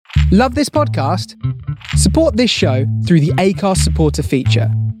Love this podcast? Support this show through the Acast supporter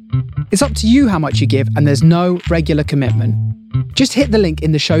feature. It's up to you how much you give, and there's no regular commitment. Just hit the link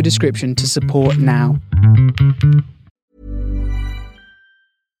in the show description to support now.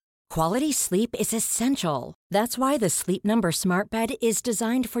 Quality sleep is essential. That's why the Sleep Number Smart Bed is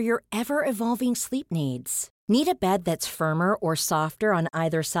designed for your ever-evolving sleep needs. Need a bed that's firmer or softer on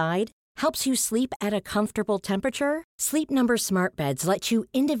either side? Helps you sleep at a comfortable temperature? Sleep Number Smart Beds let you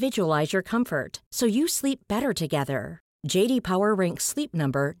individualize your comfort, so you sleep better together. J.D. Power ranks Sleep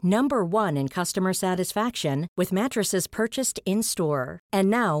Number number 1 in customer satisfaction with mattresses purchased in-store. And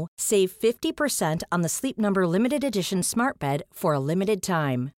now, save 50% on the Sleep Number Limited Edition Smart Bed for a limited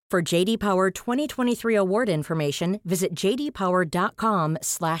time. For J.D. Power 2023 award information, visit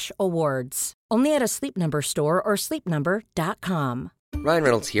jdpower.com/awards. Only at a Sleep Number store or sleepnumber.com. Ryan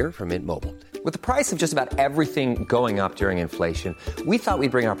Reynolds here from Mint Mobile. With the price of just about everything going up during inflation, we thought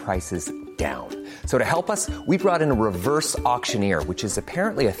we'd bring our prices down. So to help us, we brought in a reverse auctioneer, which is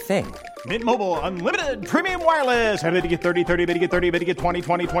apparently a thing. Mint Mobile Unlimited Premium Wireless. How to get 30, 30, bit to get 30, bit to get 20,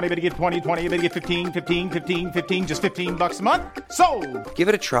 20, 20, bit to get 20, 20, bit to get 15, 15, 15, 15, just $15 a month? Sold! Give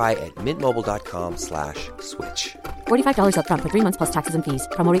it a try at mintmobile.com/switch. $45 up front for 3 months plus taxes and fees.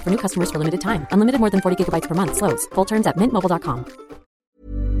 Promo rate for new customers for limited time. Unlimited more than 40 gigabytes per month. Slows full terms at mintmobile.com.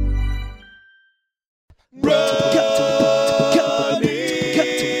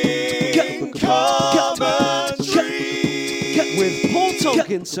 With Paul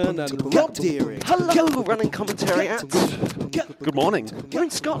Tomkinson and Rob Deering. Hello, running commentary at. Good morning. You're in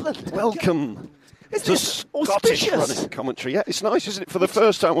Scotland. Welcome Isn't to it Scottish auspicious? running commentary. Yeah, it's nice, isn't it? For the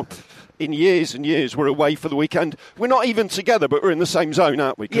first time in years and years, we're away for the weekend. We're not even together, but we're in the same zone,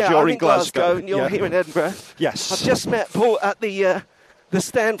 aren't we? Because Yeah, you're I'm in Glasgow and you're yeah. here in Edinburgh. Yes. I've just met Paul at the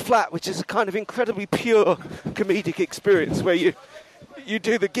Stand Flat, which is a kind of incredibly pure comedic experience where you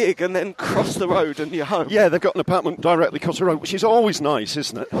do the gig and then cross the road and you're home. Yeah, they've got an apartment directly across the road, which is always nice,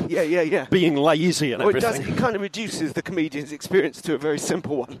 isn't it? Yeah. Being lazy and Well, it everything. does. It kind of reduces the comedian's experience to a very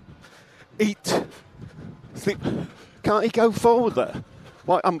simple one. Eat, sleep. Can't he go forward there?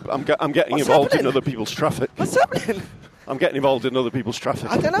 Why, I'm getting What's involved happening? in other people's traffic. What's happening? I'm getting involved in other people's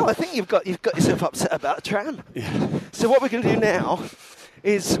traffic. I don't know. I think you've got yourself upset about a tram. Yeah. So what we're going to do now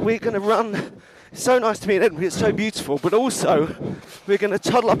is we're going to run. It's so nice to be in Edinburgh. It's so beautiful, but also we're going to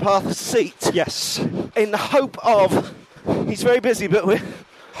toddle up Arthur's seat. Yes. In the hope of, he's very busy, but we're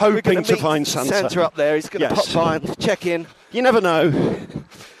Hoping going to find Santa. Santa up there. He's going to Yes. pop by and check in. You never know.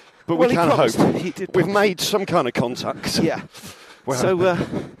 But Well, we he can promised. hope. He did We've promise. made some kind of contact. Yeah. We're So,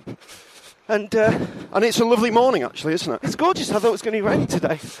 hoping. and And it's a lovely morning, actually, isn't it? it's gorgeous. I thought it was going to be rainy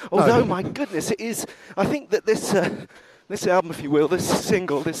today. Although, my goodness, it is. I think that this album, if you will, this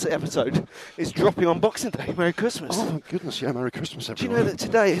single, this episode, is dropping on Boxing Day. Merry Christmas. Oh, my goodness, yeah, Merry Christmas, Do you everyone. know that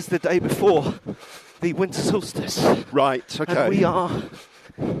today is the day before the winter solstice? Right, okay. And we are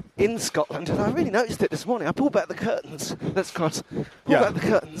in Scotland, and I really noticed it this morning. I pulled back the curtains. Let's cross. Pulled back the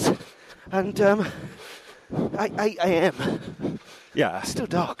curtains, and 8 a.m. Yeah. Still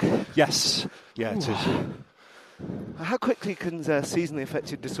dark. Yes. Yeah, it is. How quickly can seasonally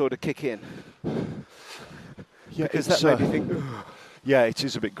affected disorder kick in? Yeah, Because it's, that made me think, yeah, it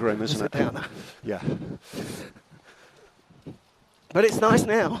is a bit grim, isn't it? downer. Yeah. But it's nice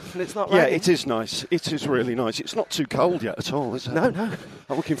now, and it's not Yeah, raining. it is nice. It is really nice. It's not too cold yet at all, is it? No.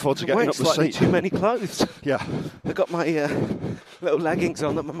 I'm looking forward to I'm getting wearing up the slightly seat. too many clothes. Yeah. I've got my little leggings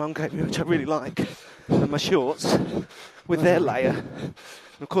on that my mum gave me, which I really like, and my shorts with their layer. And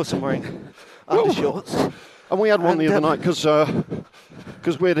of course, I'm wearing undershorts. And we had one the And, other night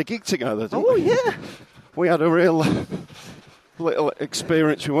because we had a gig together, didn't Oh we? yeah. We had a real little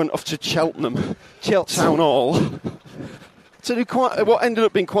experience. We went off to Cheltenham Town Hall to do what ended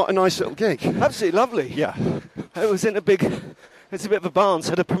up being quite a nice little gig. Absolutely lovely. Yeah. It was in it's a bit of a barn,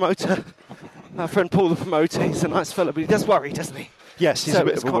 so the promoter, our friend Paul the promoter, he's a nice fella, but he does worry, doesn't he? Yes, he's So a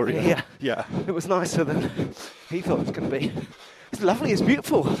bit it's of a quite- worrier. yeah. Yeah. It was nicer than he thought it was going to be. It's lovely, it's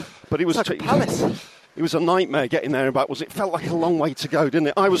beautiful. But it was It's like a palace. It was a nightmare getting there and back. It felt like a long way to go, didn't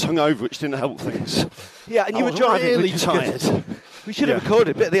it? I was hungover, which didn't help things. Yeah, and you I were was driving. really which was good. tired. We should have Yeah.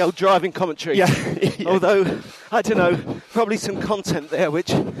 recorded a bit of the old driving commentary. Yeah. Although, I don't know, probably some content there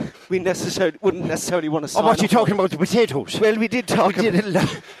which we wouldn't necessarily want to sign Oh, what are you off on. talking about, the potatoes? Well, we did talk We did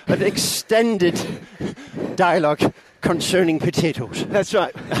about... an extended dialogue concerning potatoes. That's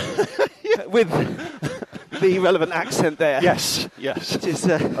right. With the relevant accent there. Yes, yes. Which is,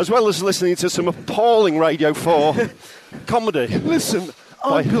 As well as listening to some appalling Radio 4 comedy. listen,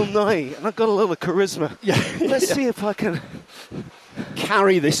 I'm Bill Nye, and I've got a lot of charisma. Yeah. Let's see if I can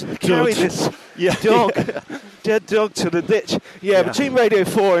Carry this carry dud. this Yeah. dog Dead dog to the ditch. Yeah, between Radio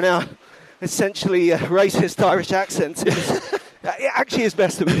 4 and our essentially racist Irish accents, it actually is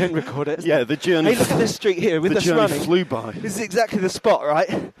best that we didn't record it. Yeah, the journey. Hey, look at this street here with us journey running. flew by. This is exactly the spot,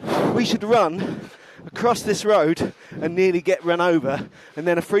 right? We should run across this road and nearly get run over, and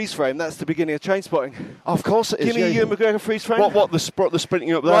then a freeze frame. That's the beginning of Train Spotting. Oh, of course it is. Give me a Ewan McGregor freeze frame. What the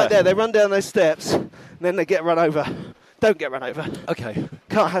sprinting up there? Right there. They run down those steps, and then they get run over. Don't get run over. Okay.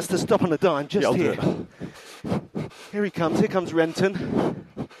 Car has to stop on a dime just I'll here. do Here he comes. Here comes Renton.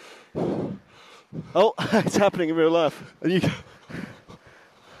 Oh, it's happening in real life. And you.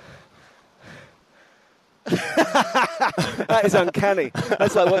 That is uncanny.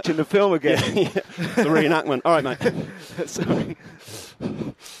 That's like watching the film again. The reenactment. All right, mate. Sorry.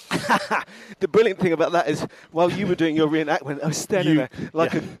 The brilliant thing about that is, while you were doing your reenactment, I was standing there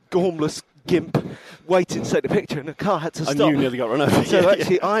like a gormless gimp, waiting to take the picture, and the car had to stop. And you nearly got run over. So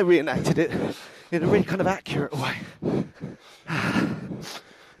actually, I reenacted it in a really kind of accurate way.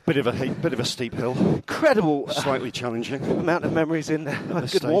 Bit of a steep hill. Incredible. Slightly challenging. Amount of memories in there. Oh,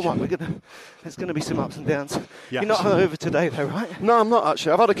 good warm up. There's going to be some ups and downs. Yes. You're not hungover today, though, right? No, I'm not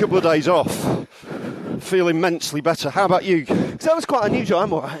actually. I've had a couple of days off. Feel immensely better. How about you? So that was quite unusual.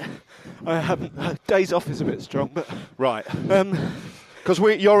 I'm all right. I haven't. Days off is a bit strong, but right. Because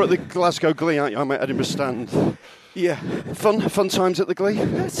you're at the Glasgow Glee, aren't you? I'm at Edinburgh Stand. Yeah. Fun times at the Glee.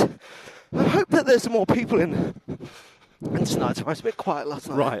 Yes. I hope that there's more people in. And tonight, it's a bit quiet last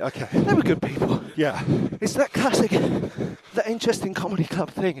night. Right, okay. They were good people. Yeah. It's that classic, that interesting comedy club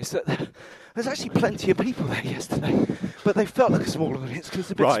thing, is that there's actually plenty of people there yesterday, but they felt like a small audience because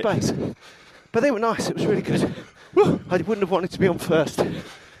there's a big space. But they were nice, it was really good. I wouldn't have wanted to be on first, is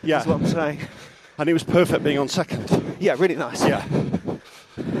what I'm saying. And it was perfect being on second. Yeah, really nice. Yeah.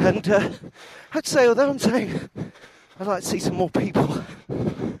 And I'd say, although I'm saying I'd like to see some more people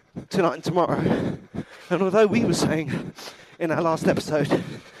tonight and tomorrow, and although we were saying in our last episode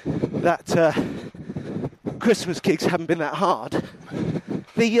that Christmas gigs haven't been that hard,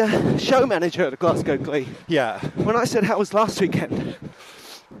 the show manager at the Glasgow Glee, when I said how was last weekend,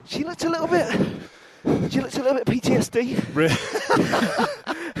 she looked a little bit PTSD. Really?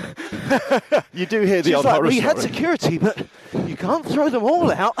 You do hear the odd like, horror we story. had security, but you can't throw them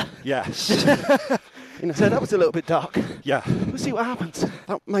all out. Yes. So that was a little bit dark. Yeah. We'll see what happens.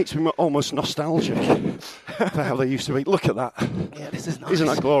 That makes me almost nostalgic for how they used to be. Look at that. Yeah, this is nice. Isn't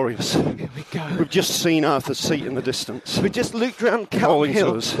that glorious? Here we go. We've just seen Arthur's Seat in the distance. We just looped around Calton Calling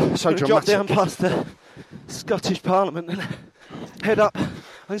Hill. to us. So drop dramatic. down past the Scottish Parliament and head up. I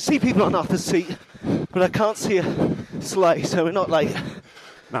can see people on Arthur's Seat, but I can't see a sleigh, so we're not late.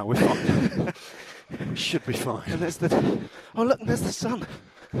 No, we're fine. We should be fine. And there's oh look, there's the sun.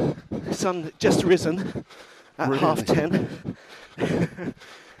 The sun just risen at Really? 10:30.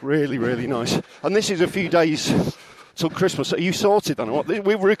 Really, really nice. And this is a few days till Christmas. Are you sorted then? What?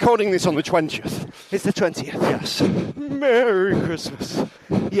 We're recording this on the 20th. It's the 20th. Yes. Merry Christmas.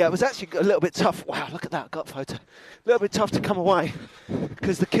 Yeah, it was actually a little bit tough. Wow, look at that, got a photo. A little bit tough to come away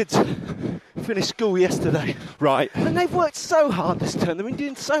because the kids finished school yesterday. Right. And they've worked so hard this term. They've been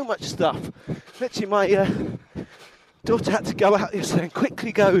doing so much stuff. Literally, my daughter had to go out yesterday and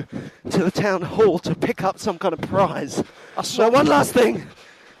quickly go to the town hall to pick up some kind of prize. One last thing.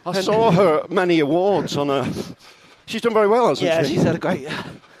 I saw her at many awards on her. She's done very well, hasn't she? Yeah, she's had a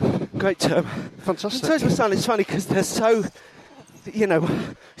great term. Fantastic. And so is my son. It's funny because they're so,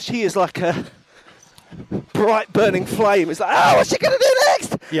 she is like a bright burning flame. It's like, oh, what's she going to do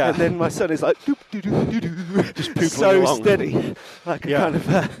next? Yeah. And then my son is like, doop, doop, doop, doop, doop. Just pooping so along. steady, like a kind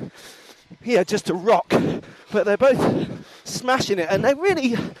of, just a rock. But they're both smashing it, and they're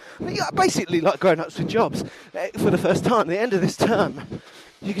really, basically like grown-ups with jobs for the first time. At the end of this term,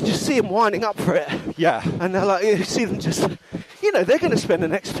 you can just see them winding up for it. Yeah. And they're like, you see them just, they're going to spend the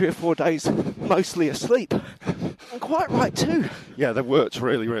next 3 or 4 days mostly asleep. And quite right too. Yeah, they worked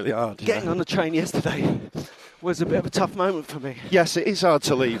really, really hard. Getting on the train yesterday was a bit of a tough moment for me. Yes, it is hard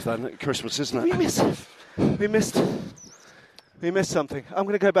to leave then at Christmas, isn't it? We missed something. I'm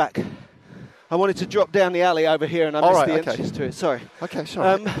going to go back. I wanted to drop down the alley over here and I missed the entrance to it. Sorry. Okay,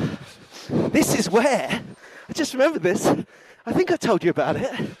 sorry. This is where, I just remembered this. I think I told you about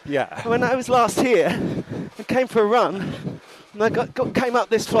it. Yeah. When I was last here and came for a run, and I came up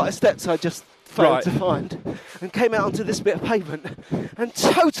this flight of steps I just failed to find, and came out onto this bit of pavement and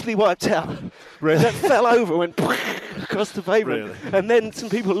totally wiped out. Really? That fell over, went across the pavement. Really? And then some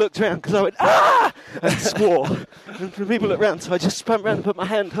people looked around because I went, ah! And swore. And some people looked around, so I just spun around and put my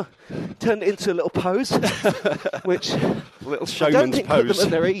hand, turned it into a little pose, which little I showman's don't think put pose. them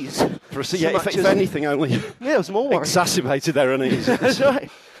at their ease. If anything, only Yeah, it was more worrying. exacerbated their unease. That's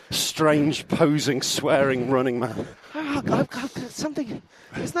right. strange, posing, swearing, running man. Oh, I've got something.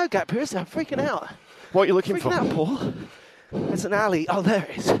 There's no gap here, is there? I'm freaking out. What are you looking Freaking for? out, Paul. There's an alley. Oh, there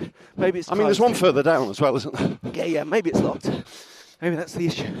it is. Maybe it's I mean, there's closed. one further down as well, isn't there? Yeah, maybe it's locked. Maybe that's the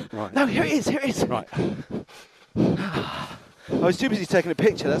issue. Right. No, here it is, here it is. Right. I was too busy taking a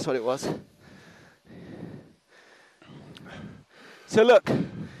picture, that's what it was. So look,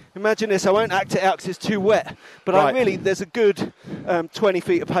 imagine this. I won't act it out because it's too wet, but Right. there's a good 20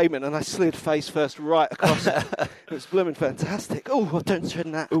 feet of pavement, and I slid face first right across it. It was blooming fantastic. Oh, don't tread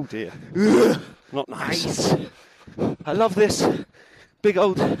on that. Oh dear. Not nice. Nice. I love this big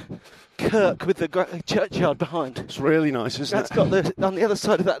old kirk with the churchyard behind. It's really nice, isn't That's it? got on the other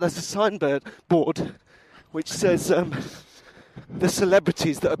side of that, there's a signboard board which says the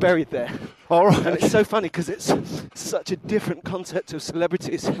celebrities that are buried there. All right. And it's so funny because it's such a different concept of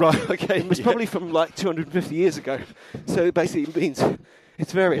celebrities. Right, okay. It was probably from like 250 years ago. So it basically means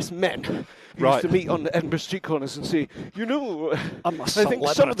it's various men who Right. used to meet on the Edinburgh street corners and say, I'm a I think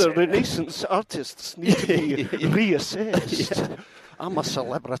some of the celebrity." Renaissance artists need to be reassessed. Yeah. I'm a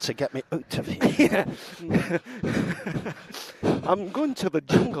celebrity, get me out of here. Yeah. I'm going to the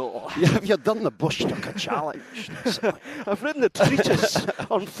jungle. Yeah, have you done the Bush Tucker Challenge? I've written a treatise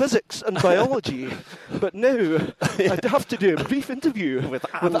on physics and biology, but now I'd have to do a brief interview with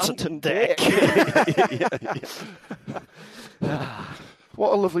Anton Dick.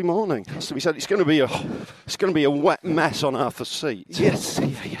 What a lovely morning. Has to be said. It's going to be a wet mess on Arthur's Seat. Yes,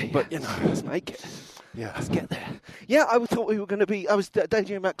 yeah. But you know, Let's make it. yeah. Let's get there. Yeah, I thought we were going to be. I was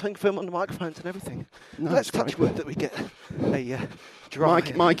daydreaming about cling film on the microphones and everything. No, Let's it's touch great. wood that we get a dry.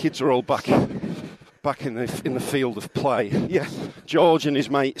 My kids are all back in the field of play. Yeah. George and his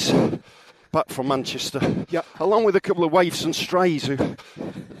mates back from Manchester. Yeah. Along with a couple of waifs and strays who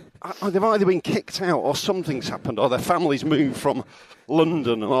they've either been kicked out or something's happened or their families moved from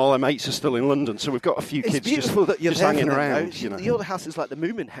London and all their mates are still in London. So we've got a few It's kids beautiful that you're just there hanging for them, around. though. You know. Your house is like the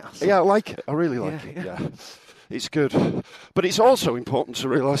Moomin house. Yeah, I like it. I really like Yeah, it. yeah. Yeah. It's good. But it's also important to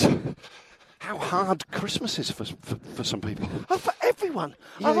realise how hard Christmas is for some people. Oh, for everyone.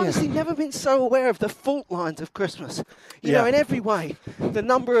 Yeah, I've yeah. honestly never been so aware of the fault lines of Christmas. You Yeah. know, in every way. The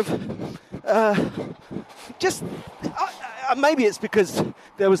number of... maybe it's because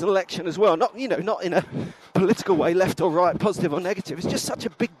there was an election as well. Not in a political way, left or right, positive or negative. It's just such a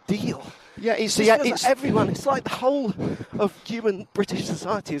big deal. Yeah, it's It just feels like everyone. It's like the whole of human British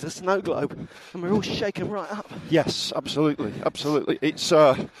society is a snow globe, and we're all shaken right up. Yes, absolutely. It's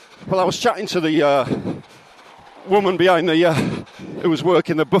well, I was chatting to the woman behind who was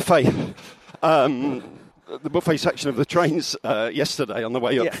working the buffet section of the trains yesterday on the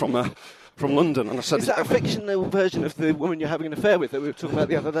way up Yeah. from London, and I said, Is that a fictional version of the woman you're having an affair with that we were talking about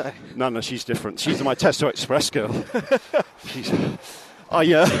the other day? No, she's different. She's my Testo Express girl.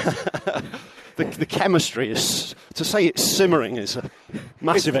 The chemistry is, to say it's simmering is a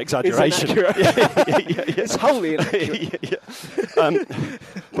massive exaggeration. It's wholly inaccurate.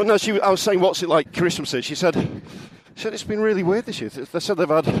 But no, I was saying, what's it like Christmas is? She said it's been really weird this year. They said they've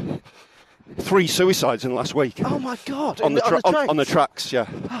had 3 suicides in the last week. Oh my God! On the trains? tracks, yeah.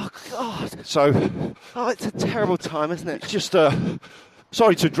 Oh God! So It's a terrible time, isn't it? it's just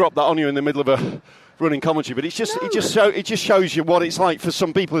sorry to drop that on you in the middle of a running commentary, but it just shows you what it's like for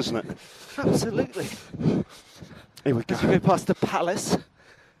some people, isn't it? Absolutely. Here we As we go. go past the palace,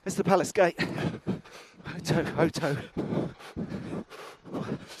 it's the palace gate. Hoto.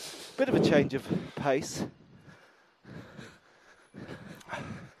 Bit of a change of pace.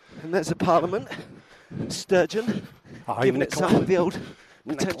 And there's a parliament. Sturgeon, I'm giving it Nicola. some of the old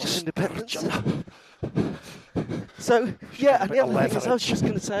Nicola pretentious independence. Sturgeon. So, yeah, and the Bit of other thing is I was just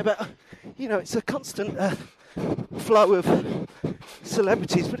going to say about, it's a constant flow of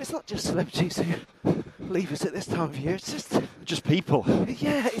celebrities, but it's not just celebrities who leave us at this time of year. It's Just people.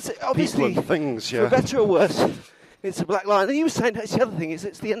 yeah, it's obviously, People and things, for yeah. better or worse, it's a black line. And you were saying that's the other thing, is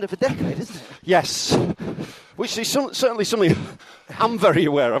it's the end of a decade, isn't it? Yes. Which is certainly something I'm very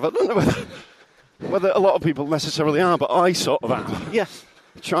aware of. I don't know whether a lot of people necessarily are, but I sort of am. Yeah.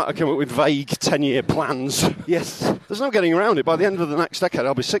 Trying to come up with vague 10-year plans. Yes. There's no getting around it. By the end of the next decade,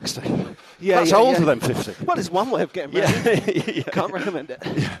 I'll be 60. Yeah, That's yeah, older yeah. than 50. Well, there's one way of getting around it. Yeah. Can't recommend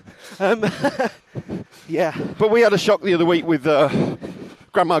it. Yeah. But we had a shock the other week with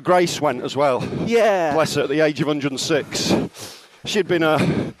Grandma Grace went as well. Yeah. Bless her, at the age of 106. She'd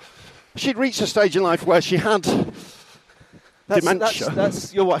reached a stage in life where she had dementia.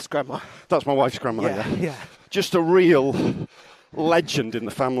 That's your wife's grandma. That's my wife's grandma, Yeah. Just a real legend in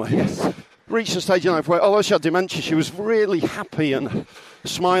the family. Yes. Reached a stage in life where, although she had dementia, she was really happy and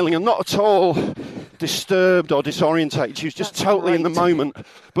smiling and not at all disturbed or disorientated. She was just That's totally in the great. moment.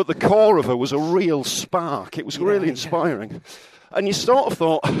 But the core of her was a real spark. It was really inspiring. And you sort of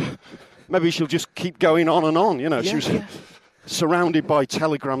thought, maybe she'll just keep going on and on. You know, she was surrounded by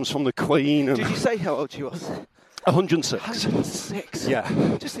telegrams from the Queen. And Did you say how old she was? 106. 106.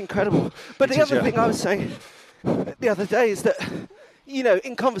 Yeah. Just incredible. But It the is, other yeah. thing I was saying the other day is that, you know,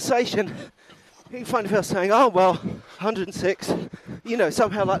 in conversation, you find yourself saying, oh, well, 106, you know,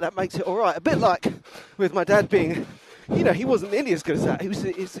 somehow like that makes it all right. A bit like with my dad being, you know, he wasn't nearly as good as that. He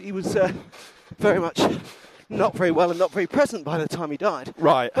was very much not very well and not very present by the time he died.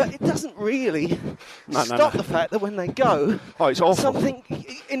 Right. But it doesn't really No. stop the fact that when they go, Oh, it's awful. something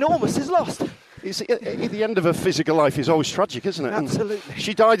enormous is lost. It's, at the end of her physical life is always tragic, isn't it? And Absolutely.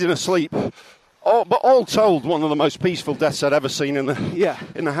 she died in her sleep. But all told, one of the most peaceful deaths I'd ever seen in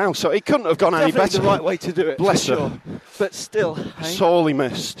the house. So it couldn't have gone any Definitely better. the right way to do it. Bless for her. sure. But still, hey, Sorely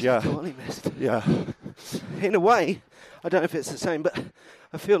missed, yeah. sorely missed. Yeah. In a way, I don't know if it's the same, but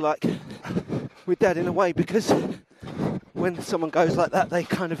I feel like with Dad in a way, because when someone goes like that, they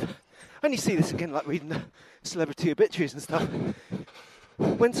kind of, and you see this again, like reading the celebrity obituaries and stuff.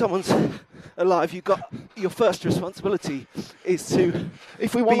 When someone's alive, you've got your first responsibility is to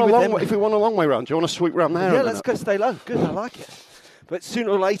If we be want a with long them. way, if we want a long way round, do you want to swoop round there? Yeah, a let's minute? go stay low. Good, I like it. But sooner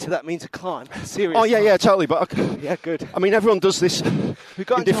or later, that means a climb. Serious. Oh yeah, climb. yeah, totally. But Yeah, good. I mean, everyone does this We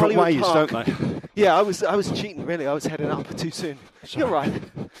got in into different Hollywood ways, Park. don't they? Yeah, I was cheating, really. I was heading up too soon. You're right.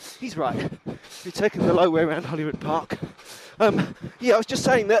 He's right. You're taking the low way around Hollywood Park. Yeah, I was just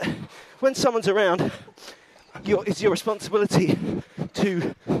saying that when someone's around, it's your responsibility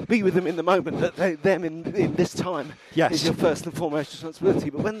to be with them in the moment, that them in this time Yes. is your first and foremost responsibility.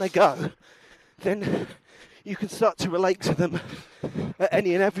 But when they go, then you can start to relate to them at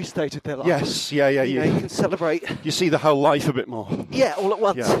any and every stage of their life. Yes, yeah. You know, you can celebrate, You see the whole life a bit more. yeah, all at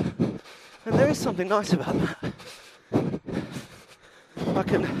once. Yeah. And there is something nice about that. I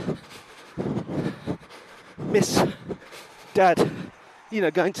can miss Dad, you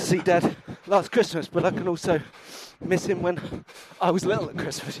know, going to see Dad last Christmas, but I can also miss him when I was little at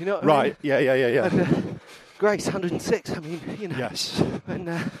Christmas, you know what I mean? Right, yeah. And Grace, 106, I mean, you know. Yes.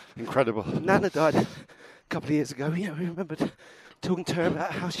 When Incredible. Nana died a couple of years ago, you know, we remembered talking to her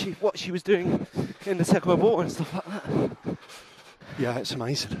about what she was doing in the Second World War and stuff like that. Yeah, it's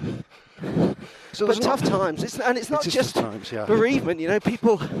amazing. So But there's tough not- times, it's not It is just tough times, yeah. bereavement, you know,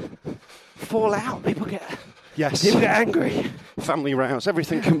 people fall out, people get Yes. angry. Family rows,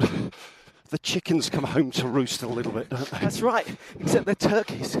 everything comes. The chickens come home to roost a little bit, don't they? That's right, except they're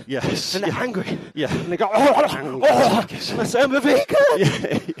turkeys. Yes. And they're yeah. angry. Yeah. And they go, Angry turkeys. I'm a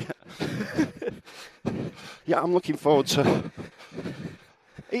vegan. Yeah, I'm looking forward to.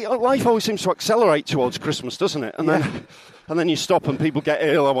 Life always seems to accelerate towards Christmas, doesn't it? And then you stop and people get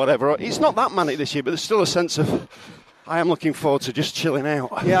ill or whatever. It's not that manic this year, but there's still a sense of. I am looking forward to just chilling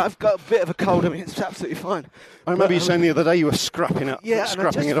out. Yeah, I've got a bit of a cold. I mean, it's absolutely fine. I remember But, you saying the other day you were scrapping it, yeah, and I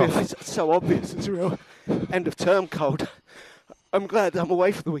scrapping just it feel off. it's so obvious. It's a real end of term cold. I'm glad I'm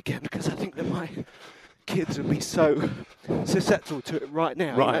away for the weekend because I think that my kids would be so susceptible to it right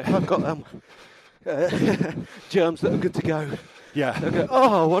now. Right. You know, if I've got germs that are good to go. Yeah. They'll go,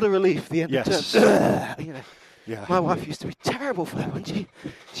 oh, what a relief, the end Yes. of term. You know. Yeah. My wife used to be terrible for that when she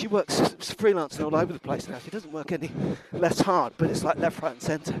works freelancing all over the place now. She doesn't work any less hard, but it's like left, right and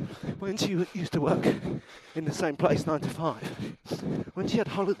centre. When she used to work in the same place 9 to 5, when she had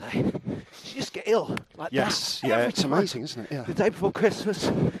holiday, she just get ill like Yes. that. Yeah. every It's time. amazing, isn't it? Yeah. The day before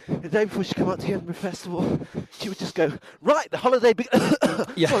Christmas, the day before she came up to the Edinburgh Festival, she would just go, right, the holiday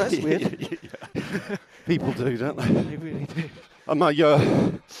Yeah. Oh, that's weird. People do, don't they? They really do. And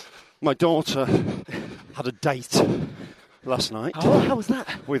my daughter had a date last night. Oh, how was that?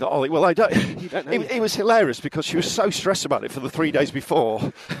 With Ollie. Well, I don't. You don't know It, yet. it was hilarious because she was so stressed about it for the 3 days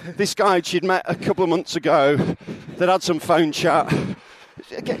before. This guy she'd met a couple of months ago, they'd had some phone chat.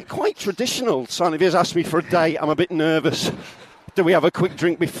 Again, quite traditional sign of his asked me for a date. I'm a bit nervous. Do we have a quick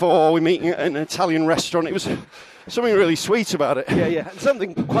drink before we meet at an Italian restaurant? It was something really sweet about it. Yeah, yeah. And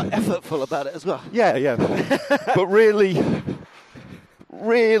something quite effortful about it as well. Yeah. But really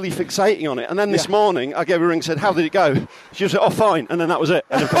fixating on it. And then this morning, I gave her a ring and said, how did it go? She said, oh, fine. And then that was it.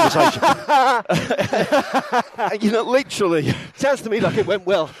 End of conversation. Literally. Sounds to me like it went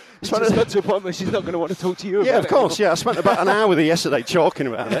well. It's So- just got to a point where she's not going to want to talk to you Yeah, about of course. it Yeah, I spent about an hour with her yesterday talking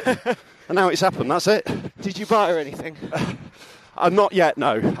about it. And now it's happened. That's it. anymore. Did you buy her anything? Not yet,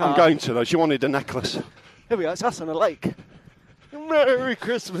 no. I'm going to, though. She wanted a necklace. Here we go. It's us on a lake. Merry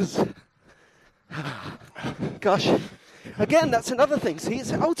Christmas. Gosh. Again, that's another thing. See,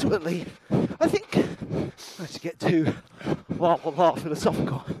 it's ultimately, I think, not to get too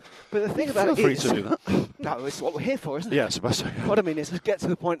philosophical, But the thing about Feel it free is... to do that. No, it's what we're here for, isn't it? Yeah, I suppose so. What I mean is, let's get to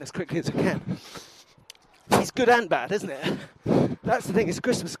the point as quickly as we can. It's good and bad, isn't it? That's the thing. It's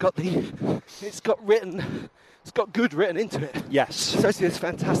Christmas. It's got good written into it. Yes. It's actually this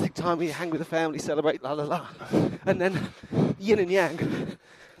fantastic time where you hang with the family, celebrate, la la la, and then yin and yang.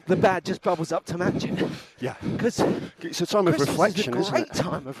 The bad just bubbles up to match it. Yeah. Because it's a time of reflection, is a isn't great it?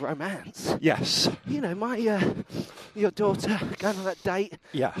 time of romance. Yes. You know, your daughter going on that date.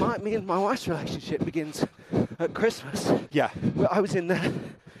 Yeah. Me and my wife's relationship begins at Christmas. Yeah. Well, I was in the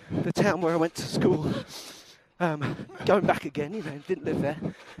town where I went to school. Going back again, you know, didn't live there.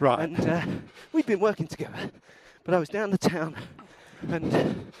 Right. And we'd been working together. But I was down the town,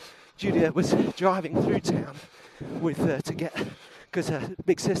 and Julia was driving through town to get, because her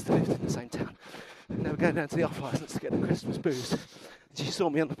big sister lived in the same town. And they were going down to the off licence to get the Christmas booze. And she saw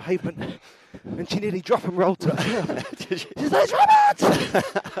me on the pavement, and she nearly dropped and rolled to her. She's like, Robert!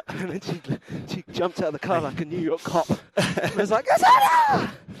 And then she jumped out of the car like a New York cop. And I was like, Gazetta!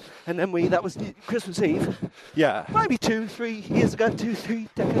 And then that was Christmas Eve. Yeah. Maybe 2-3 years ago, 2-3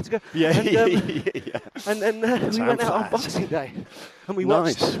 decades ago. Yeah. And then we went out on Boxing Day. And we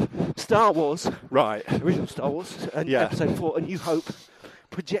watched Star Wars. Right. Original Star Wars. And Episode 4, A New Hope,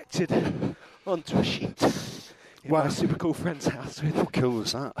 projected onto a sheet in my super cool friend's house. With How cool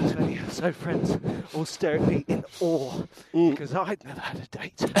was that? 20 or so friends all staring at me in awe because I'd never had a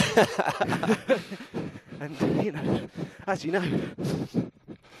date. And, you know, as you know,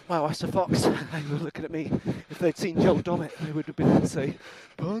 my wife's a fox. They were looking at me. If they'd seen Joel Dommett, they would have been able to say,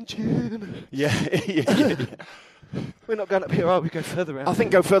 punch in. Yeah. We're not going up here, are we? Go further around. I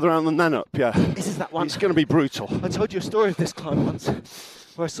think go further around than then up, yeah. This is that one. It's going to be brutal. I told you a story of this climb once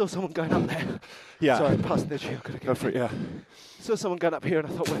where I saw someone going up there. Yeah. Sorry, passing the tree. Go for it, yeah. Saw someone going up here and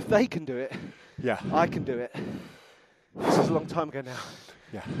I thought, well, if they can do it, Yeah. I can do it. This was a long time ago now.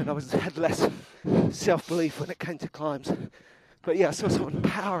 Yeah. And I had less self-belief when it came to climbs. But yeah, I saw someone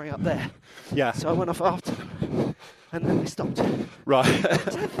powering up there. Yeah. So I went off after them. And then they stopped. Right. I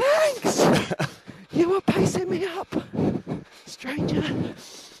said, thanks! You were pacing me up, stranger.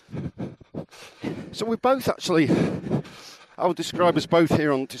 So we're both actually, I would describe us both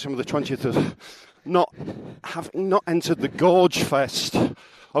here on December the 20th as having not entered the Gorge Fest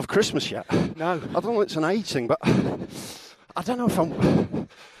of Christmas yet. No. I don't know if it's an age thing, but I don't know if I'm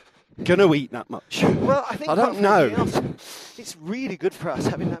going to eat that much. Well, I think I don't know. Else, it's really good for us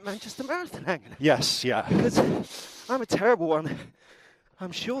having that Manchester Marathon hanging. Yes, yeah. Because I'm a terrible one.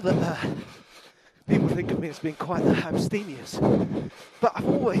 I'm sure that people think of me as being quite the abstemious. But I've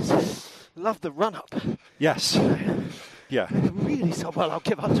always loved the run-up. Yes. Yeah. Really so well, I'll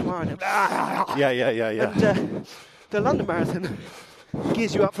give up tomorrow. And Yeah. And the London Marathon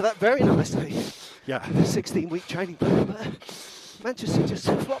gears you up for that very nicely. Yeah. The 16-week training plan. But Manchester just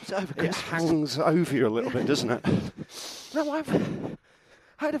flops over It Christmas. hangs over you a little bit, doesn't it? No, I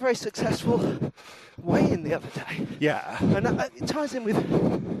had a very successful weigh-in the other day. Yeah. And it ties in with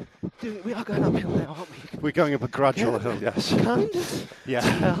we are going uphill now, aren't we? We're going up a gradual hill, yes. Kind of.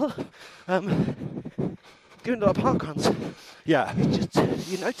 Yeah. Well, doing a lot of park runs. Yeah. It's just,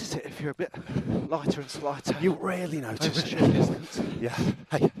 you notice it if you're a bit lighter and slighter. You really notice over a it. short distance. Yeah.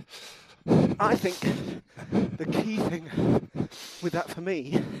 Hey. I think the key thing with that for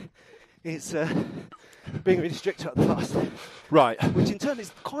me is being really strict about the fast. Right. Which in turn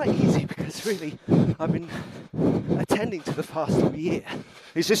is quite easy because really I've been attending to the fast all year.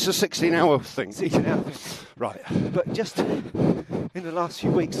 Is this a 16-hour thing? 16-hour thing. Right. But just in the last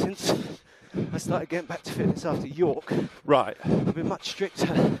few weeks since I started getting back to fitness after York, Right. I've been much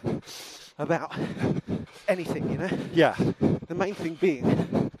stricter about anything, you know? Yeah. The main thing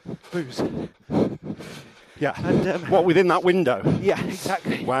being booze. Yeah. And, what, within that window? Yeah,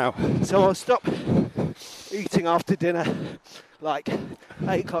 exactly. Wow. So I'll stop eating after dinner, like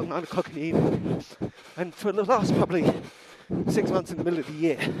 8 o'clock, 9 o'clock in the evening. And for the last probably 6 months in the middle of the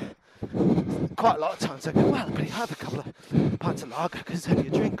year, quite a lot of times I go, well, I'll have a couple of pints of lager because it's only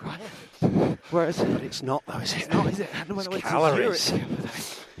a drink, right? Whereas... But it's not, though, is it? It's not, is it? And when I went calories. to Zurich the other day,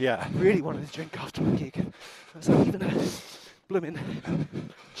 Yeah. I really wanted to drink after my gig. I was like, even a blooming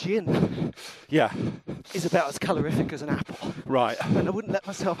gin Yeah. is about as calorific as an apple. Right. And I wouldn't let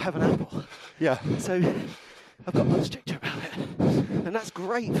myself have an apple. Yeah. So I've got much stricter about it. And that's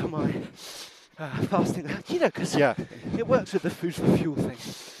great for my fasting. You know, because it works with the food for fuel thing.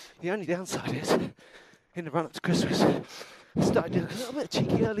 The only downside is, in the run-up to Christmas, I started doing a little bit of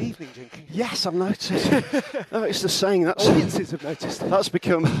cheeky early evening drinking. Yes, I've noticed. No, it's the saying that's... Audiences have noticed. That's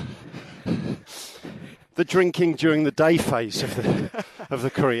become the drinking during the day phase of the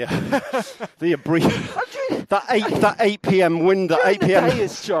career. The I'm drinking That 8 p.m. window, During 8 the p.m. day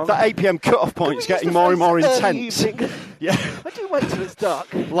is strong. That 8 p.m. cut-off point is getting more and more intense. Yeah. I do wait till it's dark.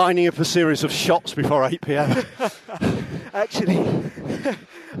 Lining up a series of shots before 8 p.m. Actually,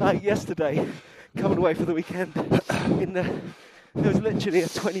 yesterday, coming away for the weekend, there was literally a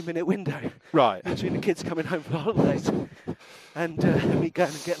 20-minute window Right. between the kids coming home for holidays and me going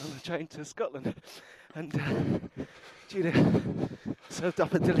and getting on the train to Scotland. And Julia served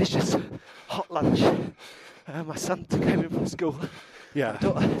up a delicious hot lunch. My son came in from school. Yeah. My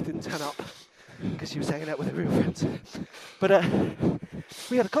daughter didn't turn up because she was hanging out with her real friends. But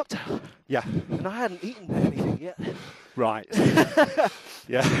we had a cocktail. Yeah. And I hadn't eaten anything yet. Right.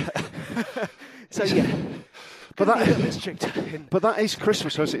 Yeah. So yeah. But Gonna be a little bit strict. But that is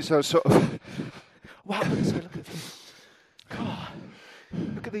Christmas, so it's a sort of... Wow, so look at you. God,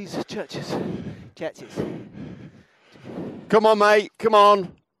 look at these churches. Churches. Come on, mate. Come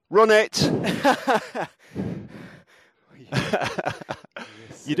on. Run it.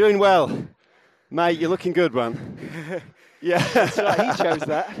 You're doing well. Mate, you're looking good, man. Yeah. That's right, he chose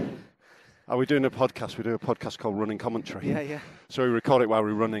that. Are we doing a podcast? We do a podcast called Running Commentary. Yeah, yeah. So we record it while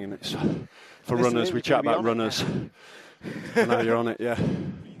we're running, and it's for Listen, runners. we're We chat gonna be about on runners. I know you're on it, yeah.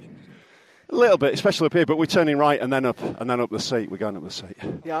 A little bit, especially up here, but we're turning right and then up the seat. We're going up the seat.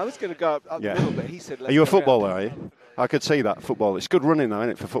 Yeah, I was going to go up Yeah. the middle, but he said, let's Are you a go round. footballer, are you? I could see that, football. It's good running, though, isn't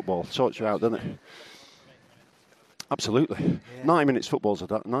it, for football? Sorts you out, doesn't it? Absolutely. Yeah. 90 minutes football's a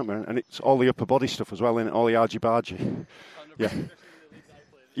nightmare, and it's all the upper body stuff as well, isn't it? All the argy-bargy. Yeah.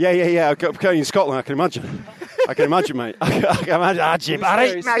 Yeah. Okay, in Scotland, I can imagine. Mate. I can imagine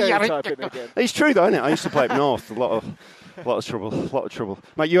argy-bargy. Stereotyping again. It's true, though, isn't it? I used to play up north. A lot of trouble.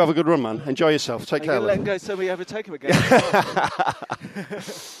 Mate, you have a good run, man. Enjoy yourself. Take care. I'm going to let him go so we overtake him again.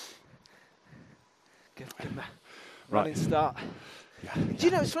 Good man. Running start. Yeah. Do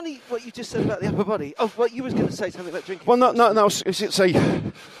you know, it's funny what you just said about the upper body. Oh, what you was going to say something about drinking. Well, no. It's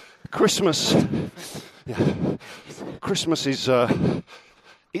a Christmas. Yeah. Christmas is.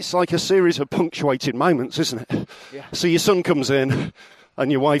 It's like a series of punctuated moments, isn't it? Yeah. So your son comes in,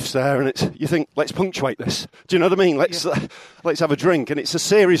 and your wife's there, and you think, let's punctuate this. Do you know what I mean? Let's have a drink, and it's a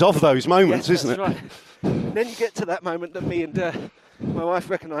series of those moments, yes, isn't it? Right. Then you get to that moment that me and my wife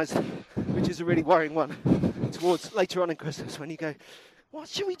recognised, which is a really worrying one, towards later on in Christmas when you go, what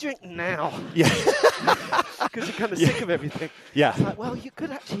should we drink now? Yeah. Because you're kind of sick of everything. Yeah. It's like, well, you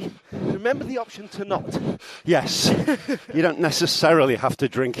could actually remember the option to not. Yes. You don't necessarily have to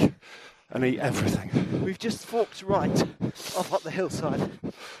drink and eat everything. We've just forked right off up the hillside.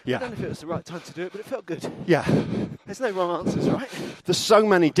 Yeah. I don't know if it was the right time to do it, but it felt good. Yeah. There's no wrong answers, right? There's so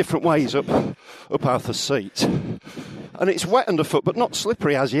many different ways up Arthur's Seat. And it's wet underfoot, but not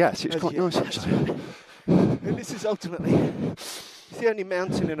slippery as yet. It's quite nice, actually. And this is ultimately, it's the only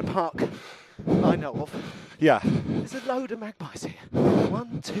mountain in a park I know of. Yeah. There's a load of magpies here.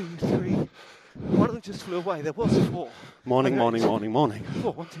 1, 2, 3. One of them just flew away. There was 4. Morning. 4. 1,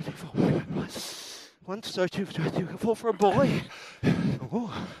 2, 3, 4. Magpies. 1, sorry, 2, 3, 4 for a boy. Ooh.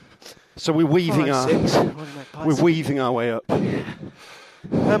 So we're weaving 5, 6. Magpies. we're weaving our way up.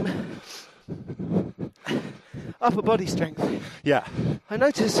 Upper body strength. Yeah. I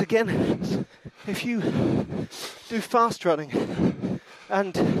notice again, if you do fast running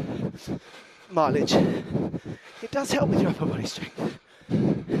and mileage, it does help with your upper body strength.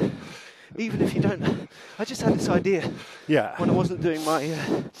 Even if you don't. I just had this idea when I wasn't doing my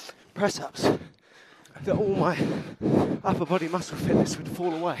press-ups that all my upper body muscle fitness would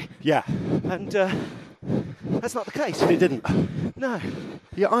fall away. Yeah. And that's not the case. It didn't. No.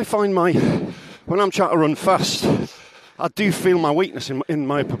 Yeah, I find when I'm trying to run fast, I do feel my weakness in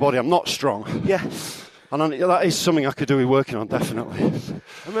my upper body. I'm not strong. Yeah. And that is something I could do with working on, definitely.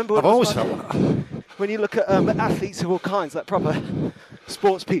 I remember I've always felt that. When you look at athletes of all kinds, like proper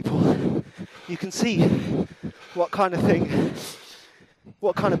sports people, you can see what kind of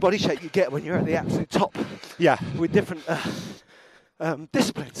body shape you get when you're at the absolute top. Yeah. With different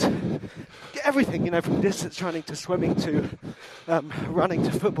disciplines. Get everything, from distance running to swimming to running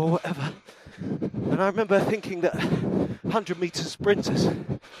to football, whatever. And I remember thinking that 100-metre sprinters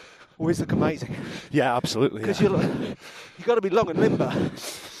always look amazing. Yeah, absolutely. Because you've got to be long and limber,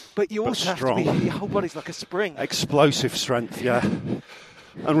 but you also strong. have to be, your whole body's like a spring. Explosive strength, yeah.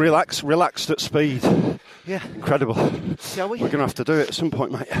 And relaxed at speed. Yeah. Incredible. Shall we? We're going to have to do it at some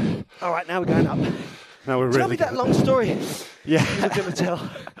point, mate. All right, now we're going up. Now we're Tell really me that good. long story Yeah. you were going to tell.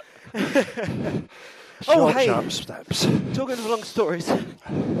 Short, hey. sharp steps. Talking of long stories,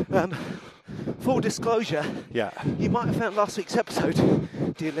 full disclosure, you might have found last week's episode,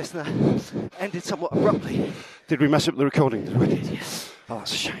 dear listener, ended somewhat abruptly. Did we mess up the recording, did we? We did, yes. Oh,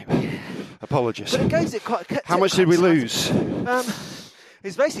 that's a shame. Apologies. But it goes it quite. How much did we lose?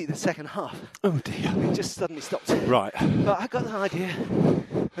 It's basically the second half. Oh dear. It just suddenly stopped. Right. But I got the idea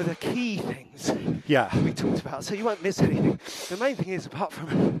of the key things Yeah. we talked about, so you won't miss anything. The main thing is, apart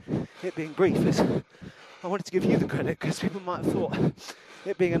from it being brief, is I wanted to give you the credit because people might have thought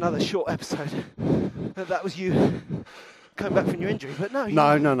it being another short episode that was you coming back from your injury, but no.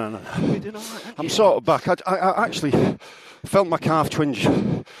 No. You're doing all right, aren't I'm you? sort of back. I actually felt my calf twinge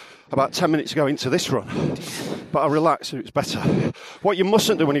about 10 minutes ago into this run, but I relaxed and it was better. What you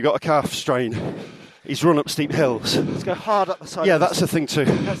mustn't do when you've got a calf strain is run up steep hills. Let's go hard up the side. Yeah, of that's the thing to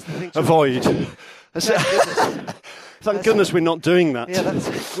thing to avoid. Thank goodness we're not doing that. Yeah,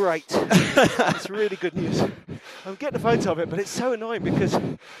 that's great. That's really good news. I'm getting a photo of it, but it's so annoying because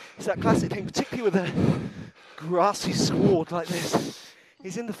it's that classic thing, particularly with a grassy sward like this.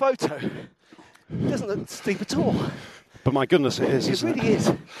 He's in the photo. It doesn't look steep at all. But my goodness, it is. It Isn't really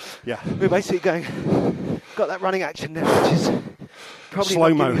is. Yeah. We're basically got that running action there, which is probably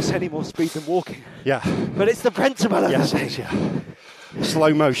Slow-mo. not giving us any more speed than walking. Yeah. But it's the principle of Yes, the it thing. is, yeah.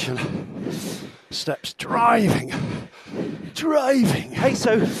 Slow motion. Steps driving. Hey,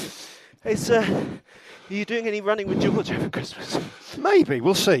 so it's are you doing any running with George over Christmas? Maybe,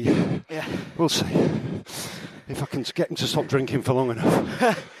 we'll see. Yeah. We'll see. If I can get him to stop drinking for long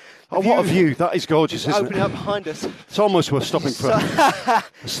enough. Oh, what a view. That is gorgeous, isn't Opening it? up behind us. It's almost worth stopping for a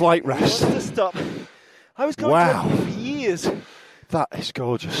slight He rest. wants to stop. I was going Wow. to for years. That is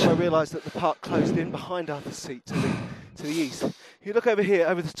gorgeous. I realised that the park closed in behind Arthur's Seat to the east. If you look over here,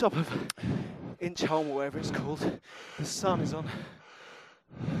 over the top of Inchholm or whatever it's called, the sun is on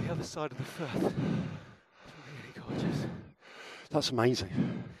the other side of the firth. It's really gorgeous. That's amazing.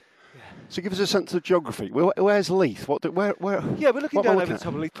 Yeah. So give us a sense of geography. Where's Leith? Where? Yeah, we're looking what am I down over looking the at?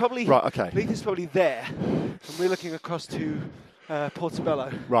 top of Leith. Probably. Right, okay. Leith is probably there, and we're looking across to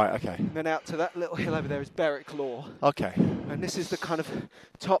Portobello. Right, okay. And then out to that little hill over there is Berwick Law. Okay. And this is the kind of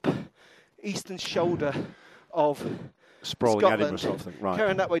top eastern shoulder of Sprawling Scotland. Edinburgh sort of thing. Right.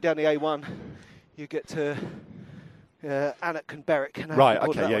 Carrying that way down the A1, you get to Alnwick and Berwick. And Right, all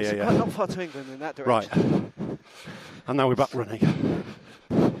okay, that yeah, way. yeah, So yeah. quite not far to England in that Right. direction. And now we're back running.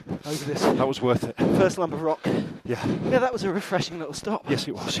 Over this That was worth it. first lump of rock. Yeah. Yeah, that was a refreshing little stop. Yes,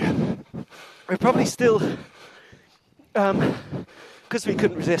 it was, yeah. We're probably still, because we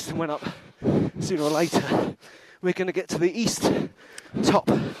couldn't resist and went up sooner or later, we're going to get to the east top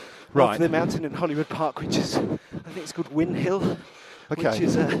Right. of the mountain in Hollywood Park, which is, I think it's called Win Hill. Okay. Which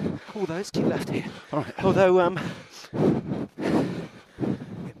is, although it's keep left here. All right. Although,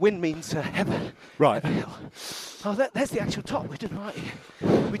 Win means heather. Right. Heather Hill. Oh, there's the actual top. We're doing right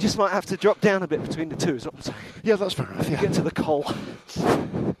here. We just might have to drop down a bit between the two, is what I'm saying. Yeah, that's fair enough, yeah. Get to the coal.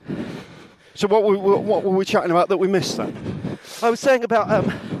 So what were we chatting about that we missed then? I was saying about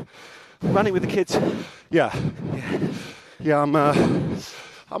running with the kids. Yeah. Yeah,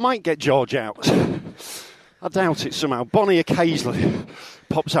 I might get George out. I doubt it somehow. Bonnie occasionally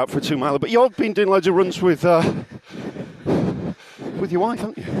pops out for a 2 miler, but you've been doing loads of runs with your wife,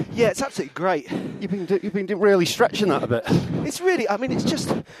 haven't you? Yeah, it's absolutely great. You've been really stretching that a bit. It's really, I mean, it's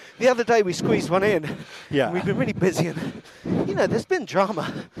just, the other day we squeezed one in. Yeah. And we've been really busy and, you know, there's been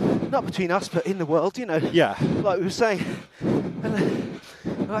drama. Not between us, but in the world, you know. Yeah. Like we were saying. And,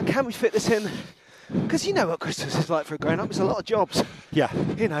 like, can we fit this in? Because you know what Christmas is like for a grown-up. It's a lot of jobs. Yeah.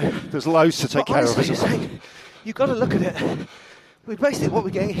 You know. There's loads to take But care of. honestly, Isn't there? you're saying, you've got to look at it. Basically, what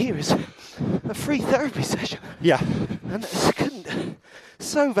we're getting here is a free therapy session. Yeah. And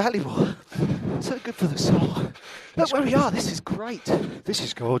so valuable, so good for the soul. Look where we are, this is great. This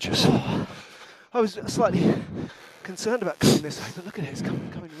is gorgeous. I was slightly concerned about coming this way, but look at it, it's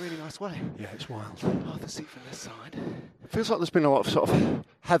coming in a really nice way. Yeah, it's wild. Arthur's Seat from this side. Feels like there's been a lot of sort of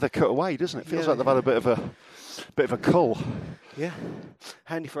heather cut away, doesn't it? Feels Yeah. like they've had a bit of a cull. Yeah,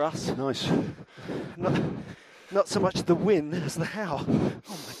 handy for us. Nice. Not so much the win as the how.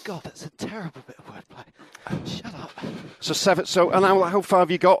 Oh my God, that's a terrible bit of wordplay. Shut up. And how far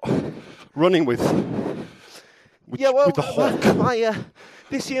have you got running with the Hawk?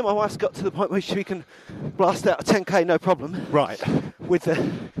 This year my wife's got to the point where she can blast out a 10k no problem. Right. With the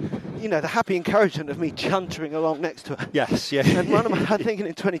happy encouragement of me chuntering along next to her. Yes, yeah. And I'm thinking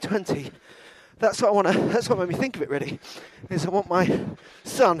in 2020, that's what made me think of it really, is I want my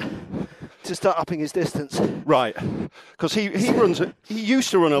son to start upping his distance. Right. Because he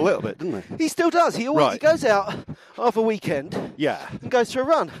used to run a little bit, didn't he? He still does. He goes out half a weekend. Yeah. And goes for a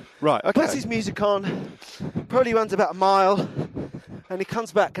run. Right, okay. Puts his music on, probably runs about a mile, and he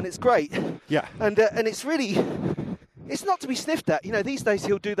comes back and it's great. Yeah. And it's really, it's not to be sniffed at. You know, these days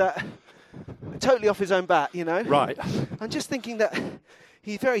he'll do that totally off his own bat, you know. Right. I'm just thinking that,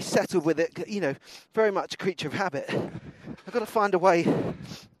 he's very settled with it, you know, very much a creature of habit. I've got to find a way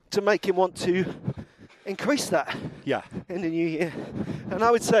to make him want to increase that in the new year. And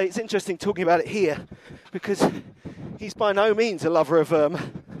I would say it's interesting talking about it here because he's by no means a lover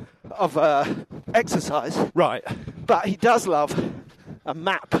of exercise. Right. But he does love a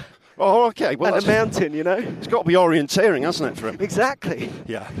map. Oh, okay. Well, and a mountain, you know. It's got to be orienteering, hasn't it, for him? Exactly.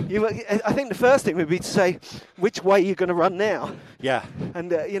 Yeah. I think the first thing would be to say which way you're going to run now. Yeah.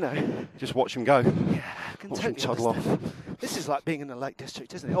 And, you know. Just watch him go. Yeah, I can watch him totally toddle understand. off. This is like being in the Lake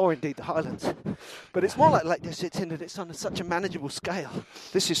District, isn't it? Or indeed the Highlands. But it's more like Lake District in that it's on such a manageable scale.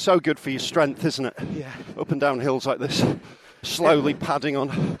 This is so good for your strength, isn't it? Yeah. Up and down hills like this. Slowly padding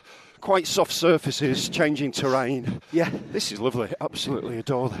on quite soft surfaces, changing terrain. Yeah. This is lovely. Absolutely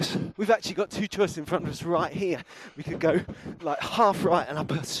adore this. We've actually got two choices in front of us right here. We could go like half right and up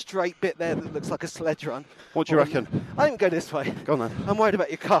a straight bit there that looks like a sledge run. What do you reckon? I think we go this way. Go on then. I'm worried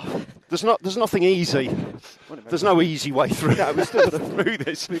about your calf. There's nothing easy. There's no easy way through. No, we're still through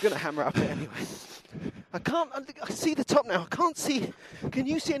this. We're going to hammer up it anyway. I see the top now. I can't see. Can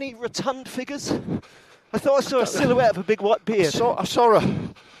you see any rotund figures? I thought I saw a silhouette of a big white beard. I saw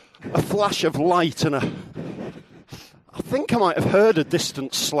a flash of light and I think I might have heard a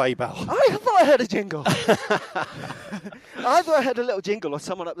distant sleigh bell. I thought I heard a jingle. Either I heard a little jingle or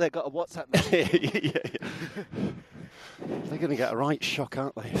someone up there got a WhatsApp message. yeah. They're going to get a right shock,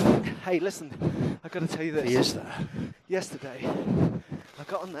 aren't they? Hey, listen, I've got to tell you this. He is there. Yesterday, I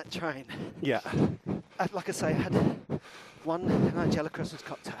got on that train. Yeah. Like I say, I had one Nigella Christmas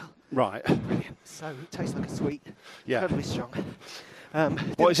cocktail. Right. Brilliant. So it tastes like a sweet. Yeah. Incredibly strong.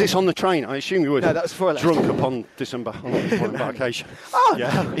 What is this on the train? I assume you were no, that was before I left. drunk upon embarkation. Oh,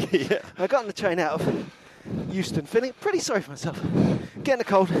 yeah. no. Yeah. I got on the train out of Euston, feeling pretty sorry for myself. Getting a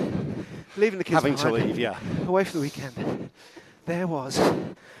cold, leaving the kids Having behind, to leave, yeah. away for the weekend. There was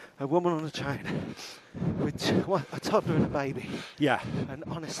a woman on a train with a toddler and a baby. Yeah. And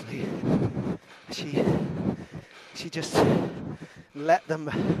honestly, she just let them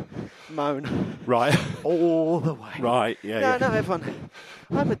moan. Right. All the way. Right, yeah. No, everyone.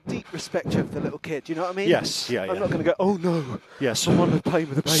 I'm a deep respecter of the little kid, do you know what I mean? Yes, yeah. I'm not going to go, oh no, yes. someone was playing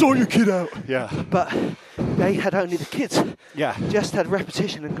with the baby. Saw your kid out. Yeah. But they had only the kids. Yeah. Just had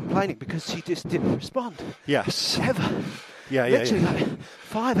repetition and complaining because she just didn't respond. Yes. Ever. Yeah. Literally like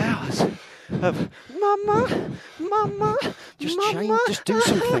 5 hours of Mama. Just Mama. change, just do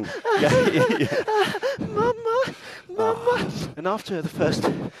something. Yeah. Mama. And after the first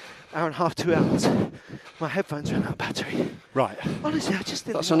hour and a half, 2 hours, my headphones ran out of battery. Right. Honestly, I just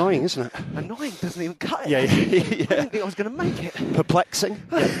didn't. That's annoying, isn't it? Annoying doesn't even cut it. Yeah. I didn't think I was going to make it. Perplexing.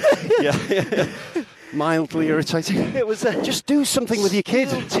 Yeah. Mildly irritating. It was just do something with your kid.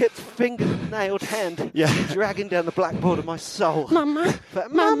 Tipped finger-nailed hand. Yeah. Dragging down the blackboard of my soul. Mama.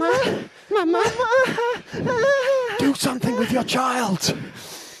 But Mama. Do something with your child.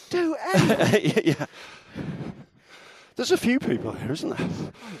 Do anything. Yeah. There's a few people here, isn't there?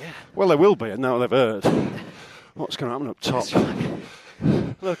 Oh, yeah. Well, there will be, and now they've heard. What's going to happen up top? That's right.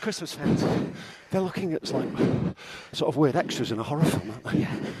 A lot of Christmas fans. They're looking at like sort of weird extras in a horror film, aren't they?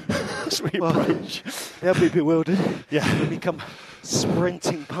 Yeah. That's really approach. They'll be bewildered. Yeah. They'll come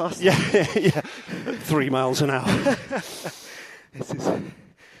sprinting past. Yeah. 3 miles an hour.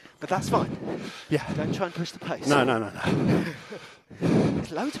 But that's fine. Yeah. Don't try and push the pace. No.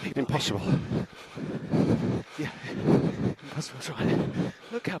 There's loads of people. Impossible. Yeah. Impossible to try.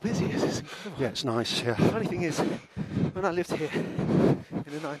 Look how busy it is. It's incredible. Yeah, it's nice, yeah. The funny thing is, when I lived here in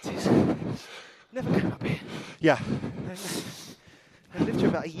the 90s, never came up here. Yeah. I lived here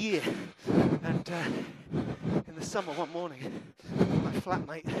about a year, and in the summer one morning, my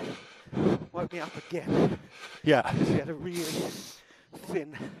flatmate woke me up again. Yeah. Because we had a really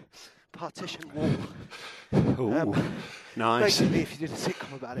thin partition wall. Ooh, nice. Basically, if you did a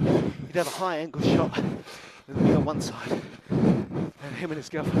sitcom about it, you'd have a high-angle shot with me on one side and him and his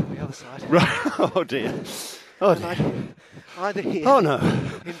girlfriend on the other side. Right. Oh dear. Oh dear. Either here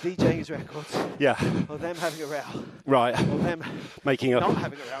in DJ's records, yeah, or them having a row, right, or them making up, not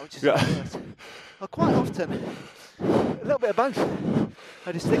having a row, which is worse. Well, quite often, a little bit of both.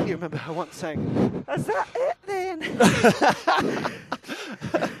 I distinctly remember her once saying, "Is that it then?"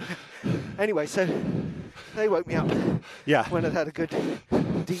 Anyway, so they woke me up. Yeah. When I'd had a good,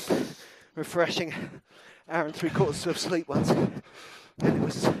 deep, refreshing hour and 3/4 of sleep once, and it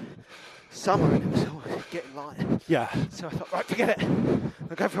was summer and it was getting light. Yeah. So I thought, right, forget it.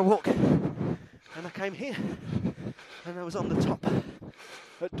 I'll go for a walk. And I came here, and I was on the top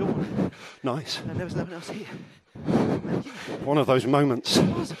at dawn. Nice. And there was no one else here. One of those moments. It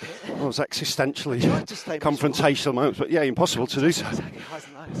was a bit. One of those existentially Tried to stay confrontational moments, but yeah, impossible to do so. Exactly, highs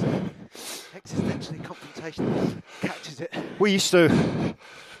and lows. Existentially confrontational. Catches it. We used to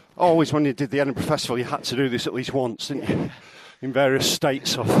always, when you did the Edinburgh Festival, you had to do this at least once, didn't you? In various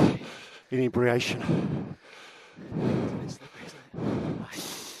states of inebriation. It's slippery, isn't it?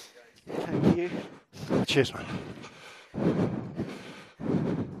 Thank you. Cheers, man.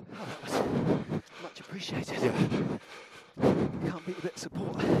 Oh, that was much appreciated. Yeah. Can't beat a bit of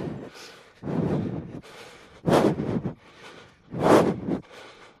support.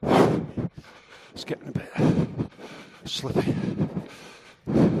 It's getting a bit slippy.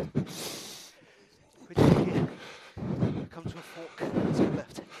 Which here comes to a fork to the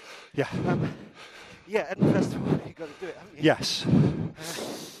left. Yeah. Yeah, Edinburgh Festival, you've got to do it, haven't you? Yes.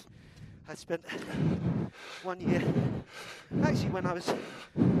 I spent 1 year, actually when I was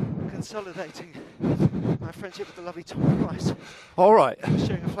consolidating my friendship with the lovely Tom Price, All right.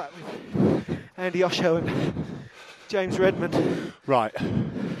 sharing a flat with Andy Osho and James Redmond. Right.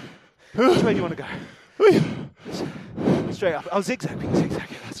 Which way do you want to go? Straight up. Oh, zigzagging.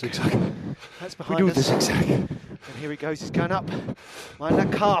 That's Zigzag. good. That's We behind do us. the zigzag. And here he goes, he's going up. Mind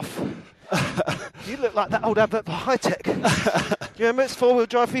that calf. You look like that old advert for high tech. Do you remember it's 4-wheel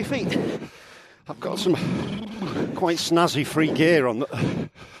drive for your feet? I've got some quite snazzy free gear on that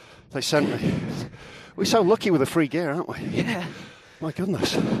they sent me. We're so lucky with the free gear, aren't we? Yeah. My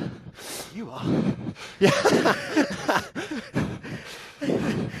goodness. You are. Yeah.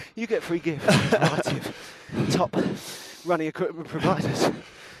 You get free gear from a variety of top running equipment providers.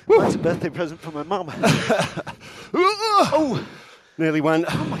 Mine's a birthday present from my mum. Oh! Nearly went.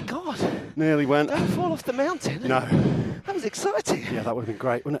 Oh my God. Nearly went. Don't fall off the mountain. No. That was exciting. Yeah, that would have been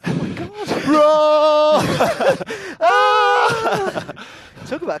great, wouldn't it? Oh my God. Ah!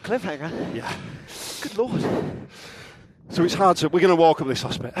 Talk about a cliffhanger. Yeah. Good Lord. So it's hard to... We're going to walk up this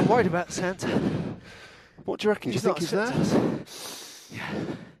last bit. I'm worried about Santa. What do you reckon? Do you think he's there? Yeah.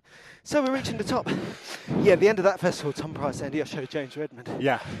 So we're reaching the top. Yeah, at the end of that festival, Tom Price, Andy Osho, James Redmond.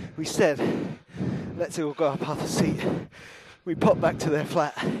 Yeah. We said, let's all go up half a seat. We popped back to their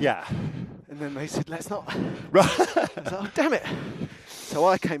flat. Yeah. And then they said, let's not. Right. I was like, oh, damn it. So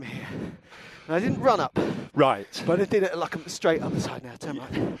I came here. And I didn't run up. Right. But I did it like straight up the side now. Turn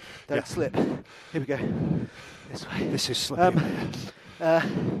right. Don't Yeah. slip. Here we go. This way. This is slippy.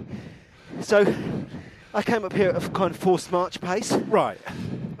 So I came up here at a kind of forced march pace Right.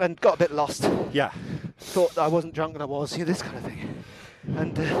 and got a bit lost. Yeah. Thought that I wasn't drunk and I was, this kind of thing.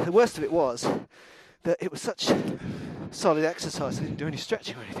 And the worst of it was that it was such solid exercise, I didn't do any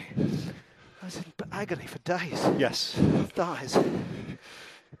stretching or anything. I was in agony for days. Yes. Thighs.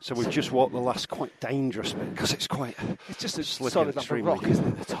 So we've just walked the last quite dangerous bit because it's quite It's just a slippy solid and lump of extremely rock, isn't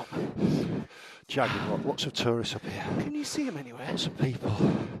it, at the top? jagged rock. Lots of tourists up here. Can you see him anywhere? Lots of people.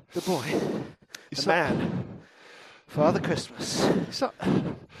 The boy. Is The man. Father Christmas. Is that...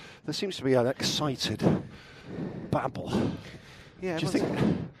 There seems to be an excited babble. Yeah, Do you think...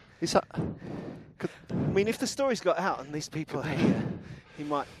 Is that... I mean, if the story's got out and these people are here, he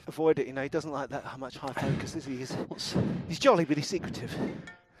might avoid it. He doesn't like that much high focus, as he is. He's jolly, but he's secretive.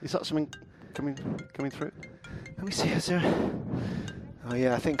 Is that something coming through? Let me see, is there... Oh,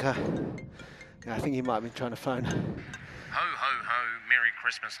 yeah, I think he might have been trying to phone. Ho, ho, ho, Merry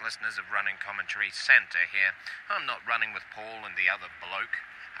Christmas, listeners of Running Commentary. Santa here. I'm not running with Paul and the other bloke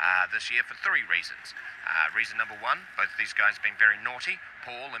this year for 3 reasons. Reason number 1, both of these guys have been very naughty.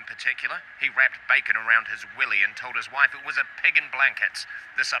 Paul, in particular, he wrapped bacon around his willy and told his wife it was a pig in blankets.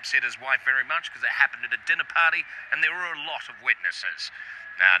 This upset his wife very much because it happened at a dinner party and there were a lot of witnesses.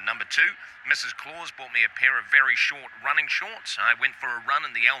 Number 2, Mrs. Claus bought me a pair of very short running shorts. I went for a run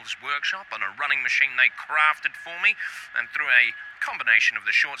in the elves' workshop on a running machine they crafted for me, and through a combination of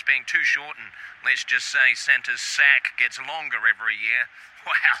the shorts being too short and, let's just say, Santa's sack gets longer every year,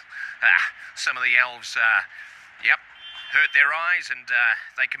 well, some of the elves, hurt their eyes and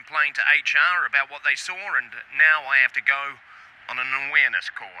they complained to HR about what they saw, and now I have to go on an awareness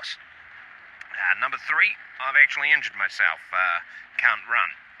course. Number 3, I've actually injured myself. Can't run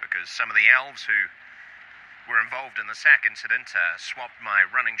because some of the elves who were involved in the sack incident swapped my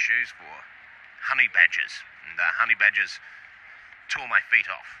running shoes for honey badgers, and honey badgers tore my feet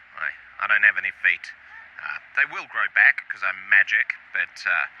off. I don't have any feet. They will grow back because I'm magic, but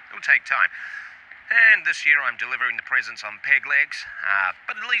it'll take time. And this year I'm delivering the presents on peg legs,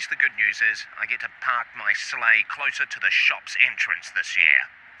 but at least the good news is I get to park my sleigh closer to the shop's entrance this year.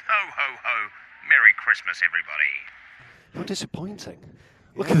 Ho, ho, ho. Merry Christmas, everybody. How disappointing.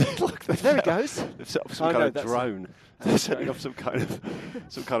 Look at There he goes. They've set up some kind of drone. They're setting up some kind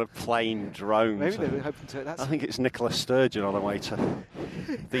of plane drone. Maybe they were hoping to. I think it's Nicola Sturgeon on the way to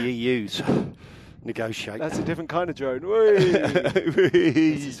the EU to negotiate. That's a different kind of drone.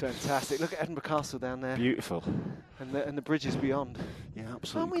 This is fantastic. Look at Edinburgh Castle down there. Beautiful. And the bridges beyond. Yeah,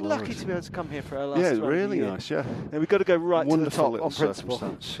 absolutely. Aren't we glorious. lucky to be able to come here for our last Yeah, run really of the year? nice, yeah. And we've got to go right Wonderful to the top on principle.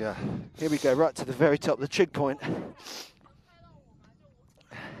 circumstance, yeah. Here we go, right to the very top, the trig point.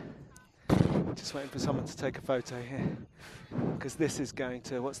 Just waiting for someone to take a photo here. Because this is going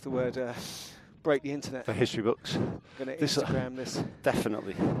to, what's the word, break the internet. For history books. Going to Instagram this.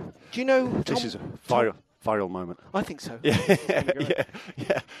 Definitely. Do you know Tom, This is a viral moment. I think so. Yeah.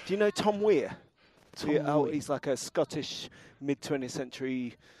 Do you know Tom Weir? He's like a Scottish mid-20th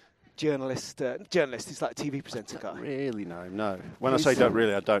century journalist. He's like a TV presenter guy. Really, no. When I say don't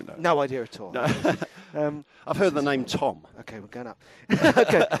really, I don't know. No idea at all. No. I've heard the name Tom. Okay, we're going up.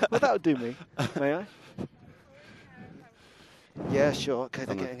 Okay, well, that'll do me. May I? Yeah, sure. Okay,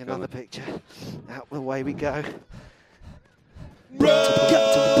 they're getting another picture. Out the way we go.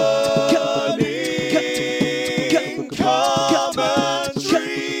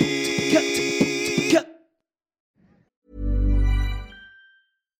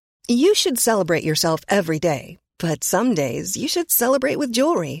 You should celebrate yourself every day, but some days you should celebrate with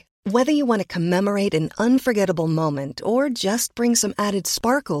jewelry. Whether you want to commemorate an unforgettable moment or just bring some added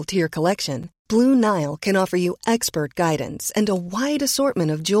sparkle to your collection, Blue Nile can offer you expert guidance and a wide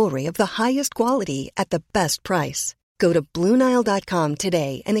assortment of jewelry of the highest quality at the best price. Go to BlueNile.com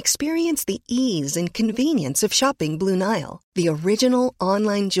today and experience the ease and convenience of shopping Blue Nile, the original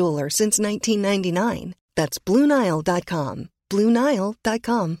online jeweler since 1999. That's BlueNile.com.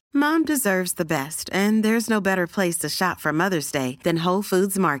 BlueNile.com. Mom deserves the best, and there's no better place to shop for Mother's Day than Whole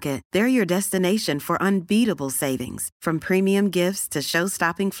Foods Market. They're your destination for unbeatable savings, from premium gifts to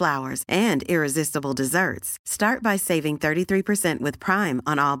show-stopping flowers and irresistible desserts. Start by saving 33% with Prime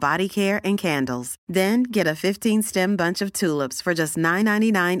on all body care and candles. Then get a 15-stem bunch of tulips for just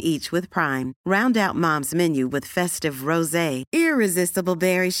 $9.99 each with Prime. Round out Mom's menu with festive rosé, irresistible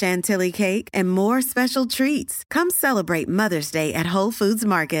berry chantilly cake, and more special treats. Come celebrate Mother's Day at Whole Foods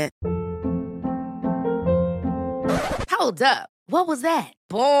Market. Hold up. What was that?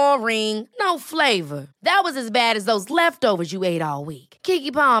 Boring. No flavor. That was as bad as those leftovers you ate all week.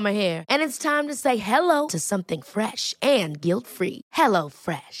 Keke Palmer here, and it's time to say hello to something fresh and guilt-free. Hello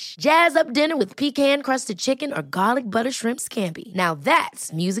Fresh. Jazz up dinner with pecan-crusted chicken or garlic butter shrimp scampi. Now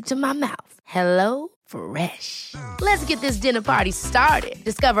that's music to my mouth. Hello Fresh. Let's get this dinner party started.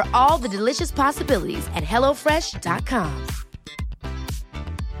 Discover all the delicious possibilities at HelloFresh.com.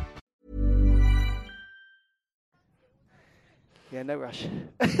 Yeah, no rush.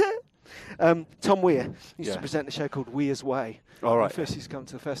 Tom Weir used to present a show called Weir's Way. All right. When first used to come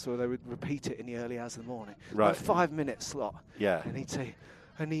to the festival, they would repeat it in the early hours of the morning. Right. Like 5-minute slot. Yeah. And he'd say,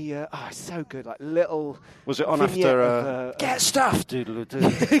 it's so good, like little. Was it on after get stuffed, doodle doodle?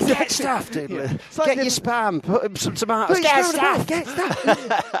 Get stuffed, doodle. Yeah. Get your spam, put some tomatoes. Get stuffed. Get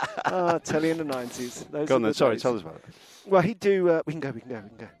stuffed. Telly in the 90s. Go on then. Sorry, tell us about it. Well, he'd do. We can go.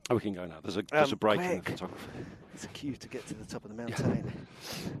 Oh, we can go now. There's a break in the photography. It's a queue to get to the top of the mountain.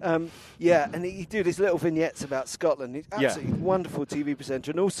 And he'd do these little vignettes about Scotland. He's absolutely wonderful TV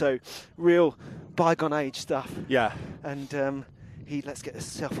presenter and also real bygone age stuff. Yeah. And let's get a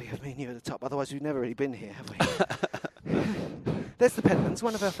selfie of me and you at the top. Otherwise, we've never really been here, have we? There's the Pentlands.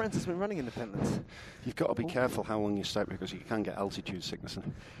 One of our friends has been running in the Pentlands. You've got to be careful how long you stay because you can get altitude sickness.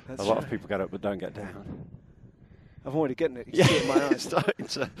 And That's a lot true. of people get up but don't get down. I'm already getting it. You see it in my eyes. Starting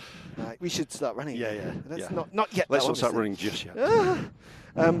to. Right, we should start running. Yeah. That's not yet. Let's though, not start obviously. running just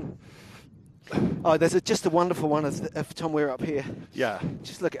yet. There's just a wonderful one of Tom Weir up here. Yeah.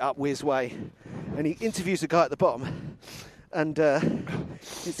 Just look it up, Weir's Way. And he interviews a guy at the bottom. And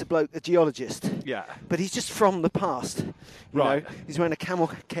it's a bloke, a geologist. Yeah. But he's just from the past. You Right. know? He's wearing a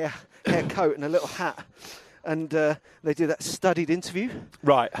camel hair coat and a little hat. And they do that studied interview.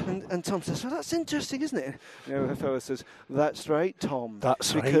 Right. And Tom says, well, that's interesting, isn't it? You know, the fellow says, that's right, Tom.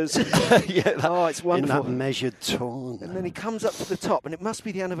 That's right. Because, it's wonderful. In that measured tone. And then he comes up to the top, and it must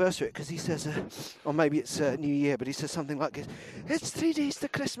be the anniversary, because he says, or maybe it's New Year, but he says something like, it's 3 days to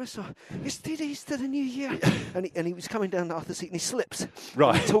Christmas, or it's 3 days to the New Year. and he was coming down the other seat, and he slips.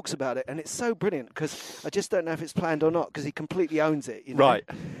 Right. And he talks about it, and it's so brilliant, because I just don't know if it's planned or not, because he completely owns it. You know? Right.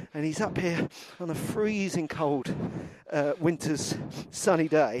 And he's up here on a freezing cold winter's sunny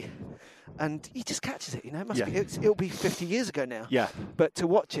day, and he just catches it. You know, it must be. It'll be 50 years ago now. Yeah. But to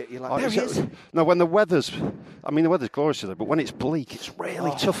watch it, you're like, there he is. No, when the weather's glorious today, but when it's bleak, it's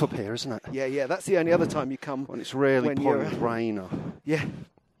really tough up here, isn't it? Yeah. That's the only other time you come when it's really pouring with rain. Yeah.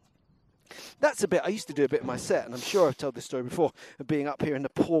 That's a bit, I used to do a bit in my set, and I'm sure I've told this story before, of being up here in the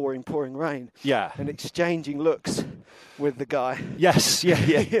pouring rain. Yeah. And exchanging looks with the guy. Yes, yeah.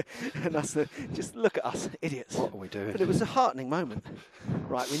 And us, just look at us, idiots. What are we doing? But it was a heartening moment.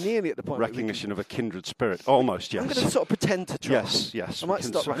 Right, we're nearly at the point. Recognition of a kindred spirit. Almost, yes. I'm going to sort of pretend to try. Yes. I might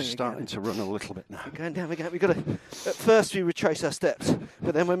stop running starting to run a little bit now. We're going down again. We've got to, at first we retrace our steps,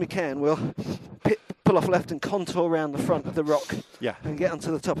 but then when we can, we'll pull off left and contour around the front of the rock. Yeah. And get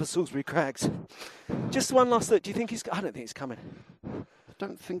onto the top of Salisbury Crags. Just one last look. Do you think he's... I don't think he's coming. I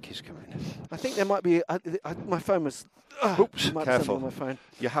don't think he's coming. I think there might be... my phone was... Oops, careful. On my phone.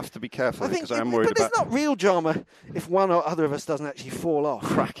 You have to be careful because I am but worried about... But it's not real drama if one or other of us doesn't actually fall off.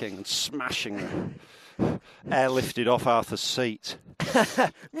 Cracking and smashing airlifted off Arthur's seat. Thanks,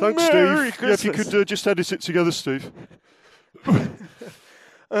 Merry Steve. Yeah, if you could just edit it together, Steve.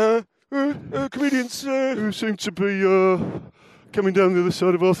 Comedians who seem to be coming down the other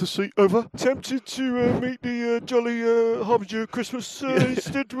side of Arthur's seat. Over. Tempted to meet the jolly Harbinger Christmas.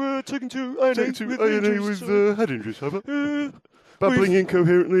 Instead, we're taken to A&E with head injuries. Over. Babbling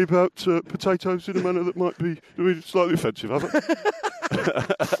incoherently about potatoes in a manner that might be slightly offensive. Over.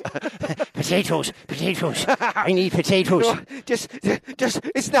 Potatoes. I need potatoes. No, just,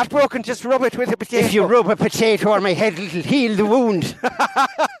 it's not broken. Just rub it with a potato. If you rub a potato on my head, it'll heal the wound.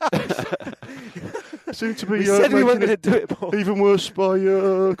 Seem to be we said we weren't going to do it, Paul. Even worse by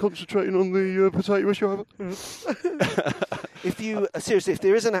concentrating on the potato issue. Over. If you seriously, if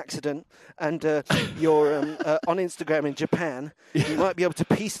there is an accident and you're on Instagram in Japan, you might be able to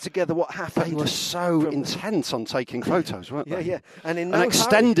piece together what happened. They were so intent on taking photos, weren't they? Yeah. And in an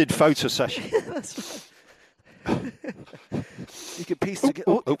extended photo session. That's right. You could piece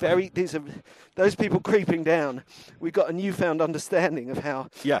together. Those people creeping down. We've got a newfound understanding of how.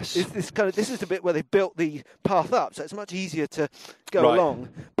 Yes. This is the bit where they built the path up, so it's much easier to go along.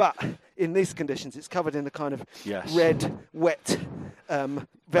 But in these conditions, it's covered in a kind of red, wet,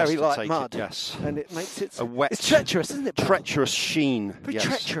 very light mud. And it makes it. It's treacherous, isn't it? Treacherous sheen. Very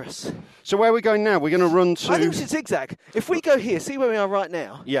treacherous. So where are we going now? We're going to run to... I think we should zigzag. If we go here, see where we are right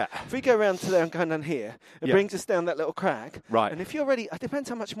now? Yeah. If we go around to there and go down here, it brings us down that little crag. Right. And if you're ready, it depends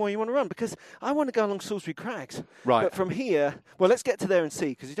how much more you want to run, because I want to go along Salisbury Crags. Right. But from here, well, let's get to there and see,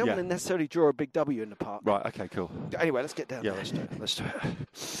 because you don't want to necessarily draw a big W in the park. Right, okay, cool. Anyway, let's get down there. Let's do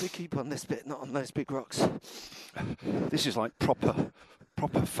it. We keep on this bit, not on those big rocks. This is like proper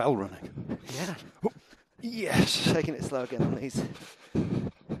fell running. Yeah. Yes. Taking it slow again on these.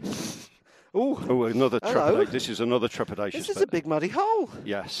 Oh, another trepidation. This is another trepidation. This is a big muddy hole.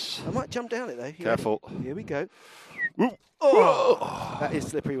 Yes. I might jump down it, though. Careful. Here we go. Oh, that is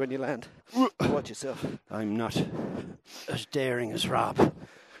slippery when you land. Watch yourself. I'm not as daring as Rob.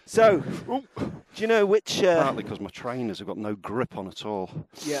 So, do you know which... Partly because my trainers have got no grip on at all.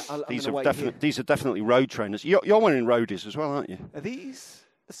 Yeah, these are definitely road trainers. You're wearing roadies as well, aren't you? Are these...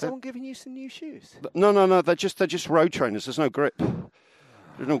 Is someone giving you some new shoes? No. They're just road trainers. There's no grip.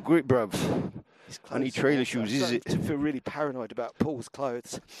 There's no grip, bruv. I need trailer shoes, is it? I feel really paranoid about Paul's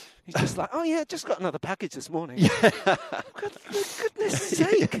clothes. He's just like, oh yeah, just got another package this morning. Yeah. For goodness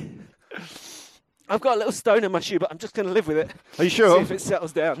sake. I've got a little stone in my shoe, but I'm just going to live with it. Are you sure? See if it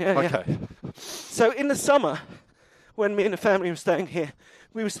settles down. Yeah. Okay. So in the summer, when me and the family were staying here,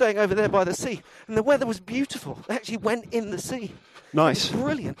 we were staying over there by the sea, and the weather was beautiful. They actually went in the sea. Nice.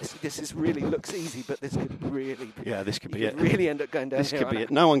 Brilliant. This is really looks easy, but this could really be. Yeah, this could be it. Really end up going down this here. This could be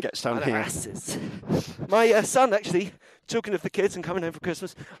it. No one gets down here. Asses. My son, actually, talking of the kids and coming home for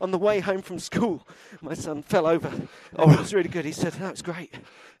Christmas, on the way home from school, my son fell over. Oh, it was really good. He said, "No, it's great,"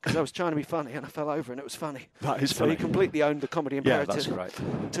 because I was trying to be funny and I fell over and it was funny. That is so funny. He completely owned the comedy imperative. Yeah, that's great.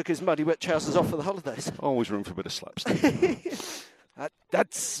 And took his muddy wet trousers off for the holidays. Always room for a bit of slapstick.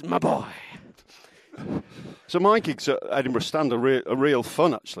 That's my boy. So my gigs at Edinburgh Stand are real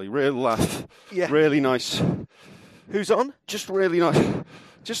fun, actually. Real laugh. Yeah. Really nice. Who's on? Just really nice.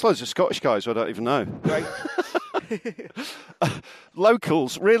 Just loads of Scottish guys who I don't even know. Right.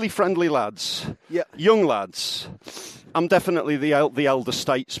 Locals, really friendly lads. Yeah. Young lads. I'm definitely the elder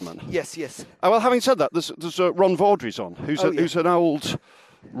statesman. Yes. Oh, well, having said that, there's Ron Vaudry's on, who's an old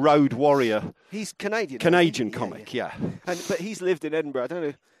road warrior. He's Canadian. Canadian comic, yeah. But he's lived in Edinburgh. I don't know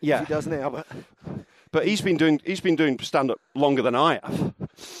if he does now, but he's been doing stand-up longer than I have.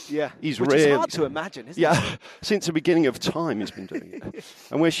 Yeah, which is hard to imagine, isn't it? Yeah, since the beginning of time he's been doing it.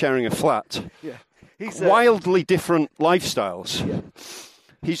 And we're sharing a flat. Yeah. He's wildly different lifestyles. Yeah.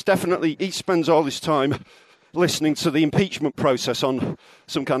 He spends all his time listening to the impeachment process on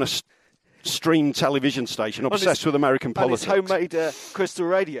some kind of streamed television station, obsessed with American politics. On his homemade crystal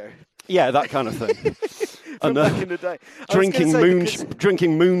radio. Yeah, that kind of thing. from And, back in the day.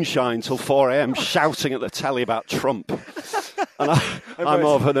 drinking moonshine till 4 a.m, shouting at the telly about Trump. And I'm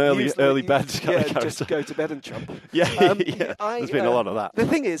more of an early bed kind of character. Just go to bed and Trump. There's been a lot of that. The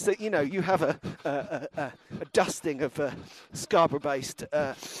thing is that, you have a dusting of Scarborough-based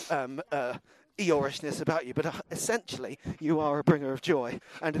Eeyorishness about you, but essentially you are a bringer of joy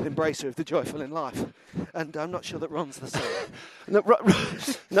and an embracer of the joyful in life. And I'm not sure that Ron's the same.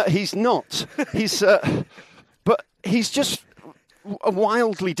 No, he's not. But he's just a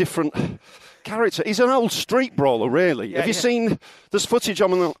wildly different character. He's an old street brawler, really. Have you seen? There's footage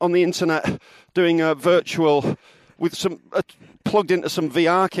on the internet doing a virtual with some plugged into some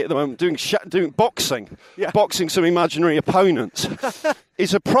VR kit at the moment, doing boxing, boxing some imaginary opponents.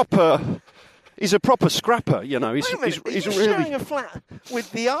 He's a proper scrapper, He's really sharing a flat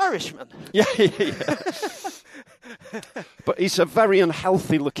with the Irishman. Yeah. But he's a very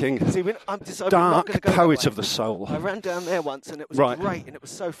unhealthy-looking, dark poet of the soul. I ran down there once, and it was great, and it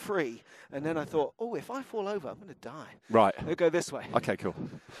was so free. And then I thought, if I fall over, I'm going to die. Right. I'll go this way. Okay, cool.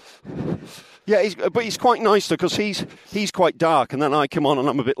 Yeah, but he's quite nice, though, because he's quite dark, and then I come on and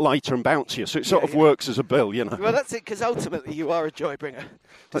I'm a bit lighter and bouncier, so it sort of works as a bill, Well, that's it, because ultimately you are a joy bringer,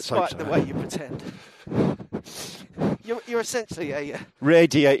 despite the way you pretend. You're essentially a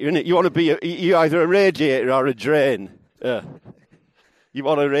radiator, innit? You want to be you're either a radiator or a drain. You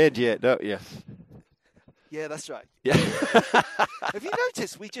want to radiate, don't you? Yeah, that's right. Yeah. Have you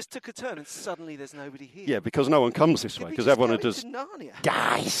noticed we just took a turn and suddenly there's nobody here? Yeah, because no one comes this way, because everyone does. Narnia?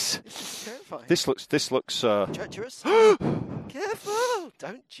 Guys, this is terrifying. This looks treacherous. Careful!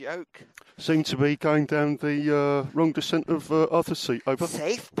 Don't joke. Seem to be going down the wrong descent of Arthur's Seat. Over.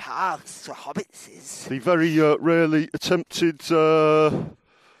 Safe paths for hobbits. The very rarely attempted.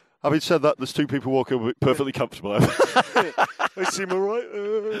 Having said that, there's two people walking perfectly comfortable over. They seem all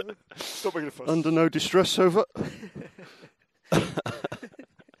right. Stop making a fuss. Under no distress over.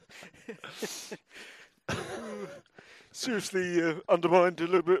 Seriously undermined a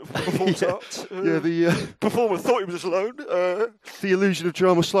little bit of performance art. The performer thought he was alone. The illusion of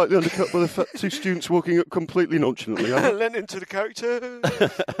drama slightly undercut by the fact two students walking up completely nonchalantly. Lent into the character.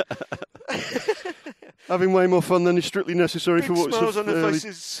 Having way more fun than is strictly necessary Big for what's smiles a on their fairly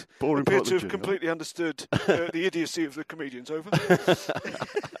faces boring appear part to of have the completely understood the idiocy of the comedians. Over.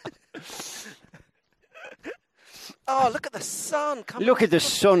 Oh, look at the sun! Look at the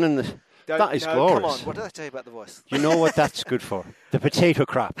sun and the. That is glorious. Come on, what did I tell you about the voice? You know what that's good for? The potato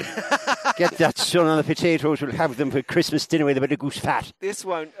crop. Get that sun on the potatoes. We'll have them for Christmas dinner with a bit of goose fat. This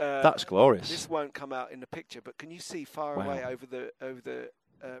won't. That's glorious. This won't come out in the picture, but can you see far away over the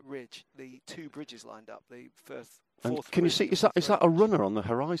ridge the two bridges lined up? The fourth. Can you see? Is that a runner on the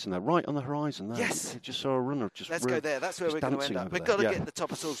horizon there? Right on the horizon there. Yes. I just saw a runner. Let's go there. That's where we're going to end up. We've got to get to the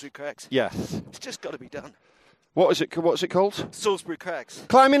top of Salisbury Crags. Yeah. It's just got to be done. What's it called? Salisbury Crags.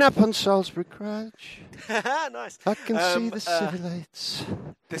 Climbing up on Salisbury Crags. Nice. I can see the city lights.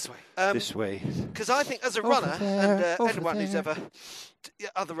 This way. This way. Because I think as a runner, and anyone who's ever...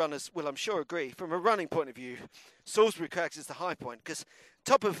 other runners will, I'm sure, agree, from a running point of view, Salisbury Crags is the high point, because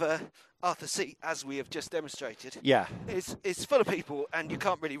top of Arthur's Seat, as we have just demonstrated, is full of people, and you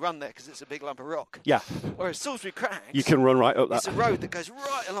can't really run there because it's a big lump of rock. Yeah. Whereas Salisbury Crags, you can run right up that. It's a road that goes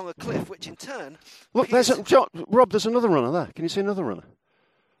right along a cliff, which in turn. Look, Rob. There's another runner there. Can you see another runner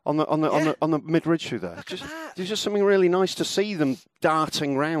on the mid ridge through there? There's just something really nice to see them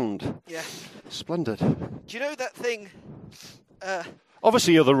darting round. Yeah. Splendid. Do you know that thing?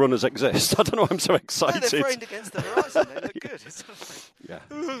 Obviously, other runners exist. I don't know why I'm so excited. No, they're framed against the horizon. They look good. Yeah.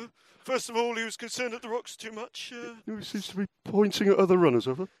 First of all, he was concerned that the rocks too much. He seems to be pointing at other runners,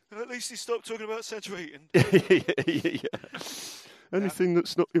 over. At least he stopped talking about central heating. Yeah. Anything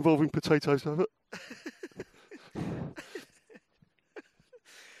that's not involving potatoes, over.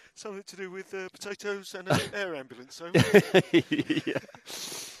 Something to do with potatoes and an air ambulance. Yeah.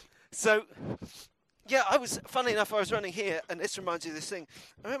 So. Yeah, funny enough, I was running here, and this reminds you of this thing.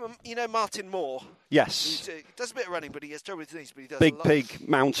 I remember, Martin Moore? Yes. He does a bit of running, but he has trouble with his knees, but he does Big a lot. pig,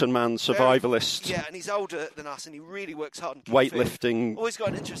 mountain man, survivalist. Yeah, and he's older than us, and he really works hard. And weightlifting. Always got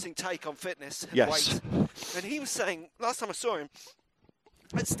an interesting take on fitness and yes. weight. And he was saying, last time I saw him,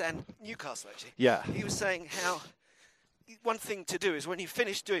 at Stan Newcastle, actually. Yeah. He was saying how one thing to do is when you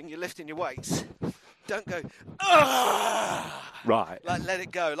finish doing your lifting your weights, don't go, right. Like, let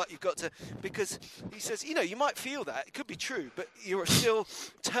it go, like you've got to, because he says, you might feel that, it could be true, but you're still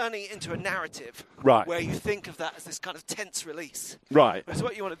turning it into a narrative right. where you think of that as this kind of tense release. Right. So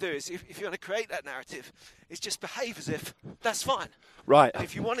what you want to do is, if you want to create that narrative, is just behave as if that's fine. Right. And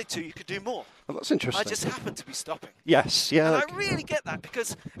if you wanted to, you could do more. Well, that's interesting. I just happened to be stopping. Yes, yeah. And I really get that,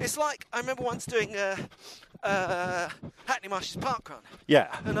 because it's like, I remember once doing Hackney Marshes Park Run.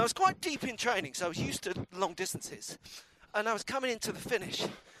 Yeah. And I was quite deep in training, so I was used to long distances. And I was coming into the finish,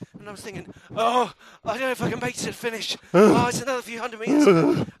 and I was thinking, oh, I don't know if I can make it to the finish. Oh, it's another few hundred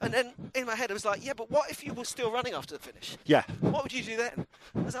metres. And then in my head I was like, yeah, but what if you were still running after the finish? Yeah. What would you do then?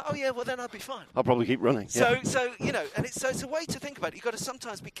 I was like, oh yeah, well then I'd be fine. I'll probably keep running. So you know, and it's a way to think about it. You've got to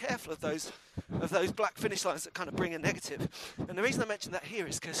sometimes be careful of those black finish lines that kind of bring a negative. And the reason I mention that here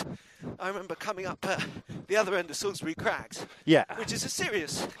is because I remember coming up the other end of Salisbury Crags, which is a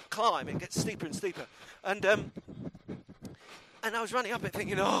serious climb. It gets steeper and steeper, and I was running up it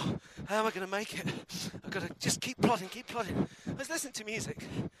thinking, oh, how am I going to make it? I've got to just keep plodding. I was listening to music.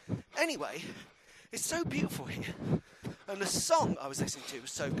 Anyway, it's so beautiful here. And the song I was listening to was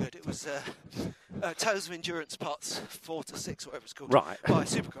so good. It was Tales of Endurance Parts 4 to 6, whatever it's called, right, by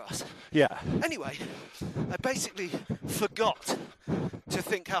Supergrass. Yeah. Anyway, I basically forgot to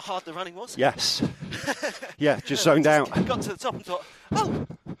think how hard the running was. Yes. Yeah, just zoned out. Got to the top and thought, oh,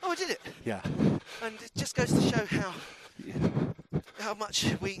 I did it. Yeah. And it just goes to show how much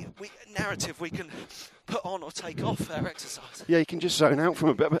narrative we can put on or take off our exercise. Yeah, you can just zone out from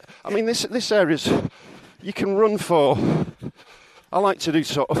a bit. But, I mean, this area's, you can run for, I like to do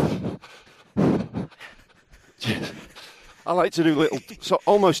sort of, I like to do little, so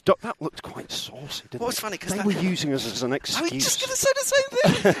almost, that looked quite saucy, didn't it? Well, it's funny because they were using us as an excuse. I was just going to say the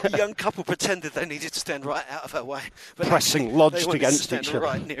same thing. A young couple pretended they needed to stand right out of her way. But pressing lodged they against stand each other.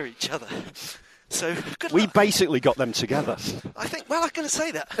 right near each other. So we basically got them together. I think, well, I'm going to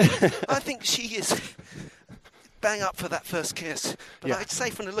say that. I think she is bang up for that first kiss. But I'd say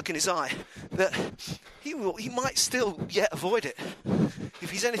from the look in his eye that he might still yet avoid it.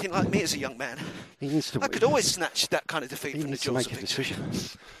 If he's anything like me as a young man, I could always snatch that kind of defeat from the jaws of victory.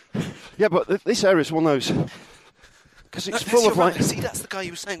 Yeah, but this area is one of those... Because it's full of like... See, that's the guy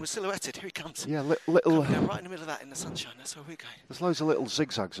you were saying was silhouetted. Here he comes. Yeah, little... Down right in the middle of that in the sunshine. That's where we're going. There's loads of little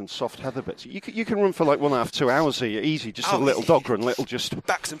zigzags and soft heather bits. You can run for like 1.5, 2 hours here, easy. Just a little dog run, little just...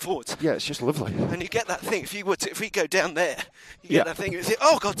 Backs and forwards. Yeah, it's just lovely. And you get that thing, if we go down there, you get that thing, you think,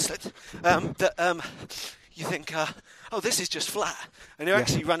 oh God, you think, oh, this is just flat. And you're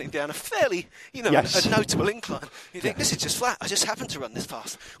actually running down a fairly, a notable incline. You think, this is just flat. I just happened to run this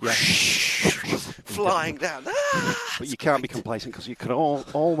fast. Yeah. Flying down. But you can't be complacent because you can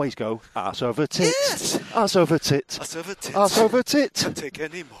always go arse over tit. Yes. Arse over tit. Arse over tit. Arse over tit. Can't take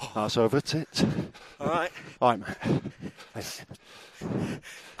any more. Arse over tit. All right. All right, mate.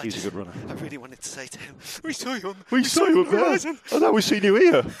 He's a good runner. I really wanted to say to him, we saw you on the the horizon. Oh, no, we've seen you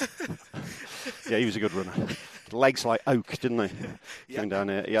here. Yeah, he was a good runner. Legs like oak, didn't he? Came down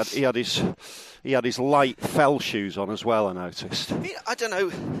here. He had his light fell shoes on as well, I noticed. I don't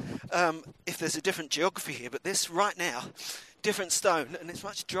know if there's a different geography here, but this right now, different stone, and it's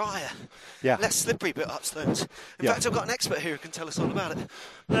much drier. Yeah. Less slippery bit up stones. In fact, I've got an expert here who can tell us all about it.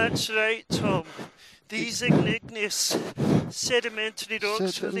 That's right, Tom. These igneous sedimentary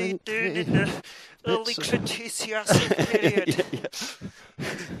rocks were laid down in the early Cretaceous period.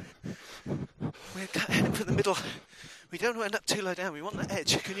 We're heading for the middle. We don't want to end up too low down. We want the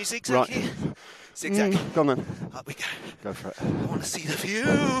edge. Can you zigzag here? Zigzag. Go on then. Up we go. Go for it. I want to see the view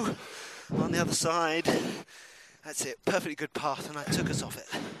on the other side. That's it. Perfectly good path, and I took us off it.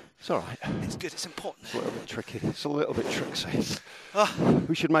 It's all right. It's good. It's important. It's a little bit tricky. It's a little bit tricksy.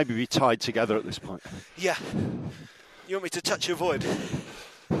 We should maybe be tied together at this point. Yeah. You want me to touch your void?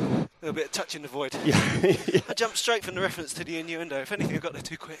 A little bit of touch in the void. Yeah. I jumped straight from the reference to the innuendo. If anything, I got there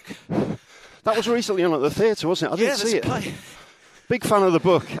too quick. That was recently on at the theatre, wasn't it? I didn't see it. Play. Big fan of the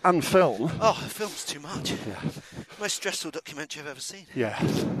book and film. Oh, the film's too much. Yeah. Most stressful documentary I've ever seen. Yeah.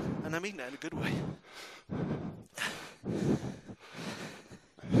 And I mean that in a good way.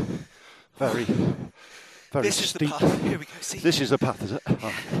 Very this steep. is the path. Here we go. See? This is the path, is it?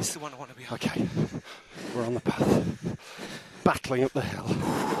 Oh. This is the one I want to be on. Okay. We're on the path. Battling up the hill.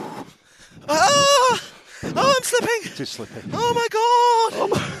 Ah! Oh, I'm slipping. It is slipping. Oh, my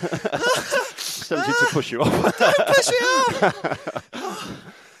God. It's tempted to push you off. Don't push me off.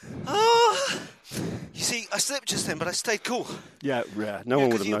 Oh. You see, I slipped just then, but I stayed cool. Yeah. No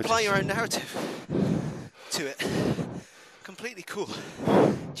one would have noticed. You apply your own narrative to it. Completely cool.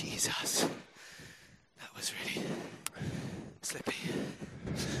 Jesus. That was really slippy.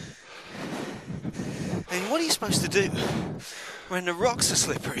 And what are you supposed to do when the rocks are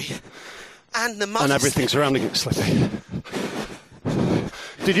slippery and the mud and everything surrounding it slippy?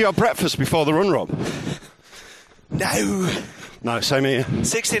 Did you have breakfast before the run, Rob? No, same here.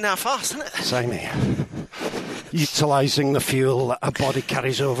 16 hour fast, isn't it? Same here. Utilising the fuel that our body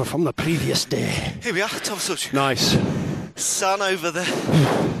carries over from the previous day. Here we are, Thomas Ultra. Nice. Sun over the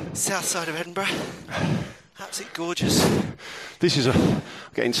south side of Edinburgh. Absolutely gorgeous. This is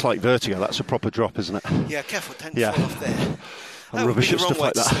getting slight vertigo. That's a proper drop, isn't it? Yeah, careful, don't fall off there. I'm rubbish at stuff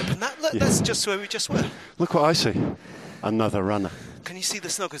like that. Look, that's just where we just were. Look what I see. Another runner. Can you see the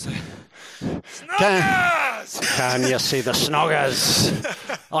snoggers there? Can you see the snoggers?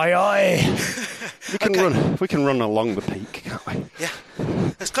 Aye, aye. We can run along the peak, can't we? Yeah.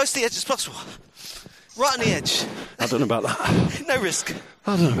 As close to the edge as possible. Right on the edge. I don't know about that. No risk.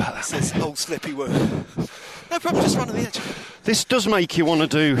 I don't know about that. Says old slippy word. No problem, just run on the edge. This does make you want to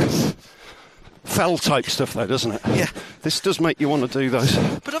do fell type stuff though, doesn't it? Yeah. This does make you want to do those.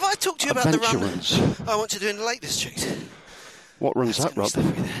 But have I talked to you about the run runs. I want to do in the Lake District? What run's that, Rob?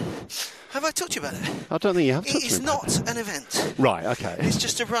 Have I talked to you about it? I don't think you have talked to me It is about not an event. Right, okay. It's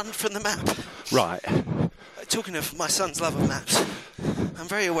just a run from the map. Right. Talking of my son's love of maps, I'm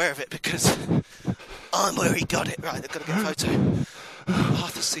very aware of it because I'm where he got it. Right, I've got to get a photo.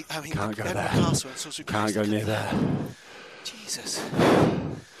 Arthur's Seat. I mean, can't go there. Can't go near there. Jesus.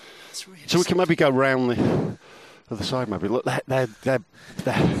 That's really so we can maybe go round the other side. Maybe look, they're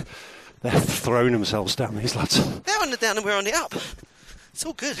throwing themselves down. These lads. They're on the down and we're on the up. It's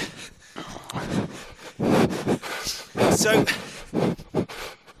all good. So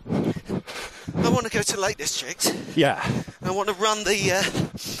I want to go to Lake District. Yeah. I want to run the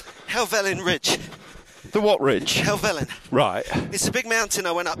Helvellyn Ridge. The what ridge? Helvellyn. Right. It's a big mountain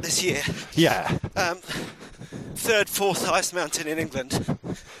I went up this year. Yeah. Third, fourth highest mountain in England.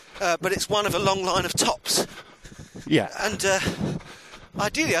 But it's one of a long line of tops. Yeah. And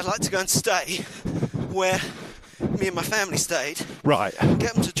ideally I'd like to go and stay where me and my family stayed. Right.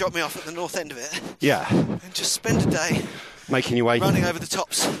 Get them to drop me off at the north end of it. Yeah. And just spend a day making your way running over the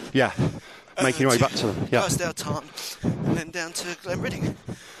tops. Yeah. Making your way back to them. Yeah. Carstale Tarn and then down to Glenridding.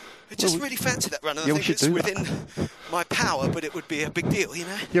 I just really fancy that run, and I think it's within my power, but it would be a big deal, you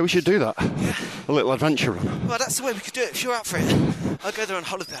know? Yeah, we should do that. Yeah. A little adventure run. Well, that's the way we could do it. If you're up for it, I'll go there on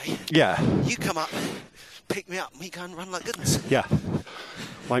holiday. Yeah. You come up, pick me up, and we go and run like goodness. Yeah.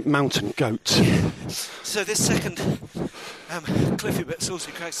 Like mountain goats. Yeah. So this second cliffy bit,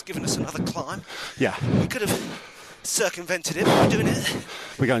 Salisbury Craig's given us another climb. Yeah. We could have circumvented it, but we're doing it.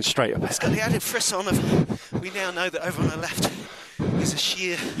 We're going straight up it. It's got the added frisson of, we now know that over on our left is a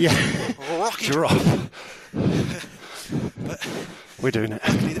sheer rocky drop. But we're doing it.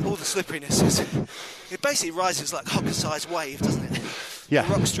 Luckily, all the slipperiness is, it basically rises like a hocker-sized wave, doesn't it? Yeah.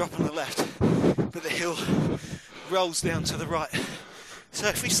 The rocks drop on the left, but the hill rolls down to the right. So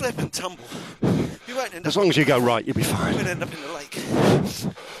if we slip and tumble, we won't end up... As long as you go right, you'll be fine. We won't end up in the lake.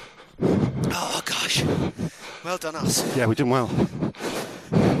 Oh, gosh. Well done, us. Yeah, we're doing well.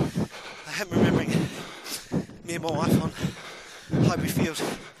 I am remembering me and my wife on Highbury Field,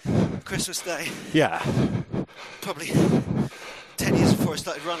 Christmas Day. Yeah. Probably 10 years before I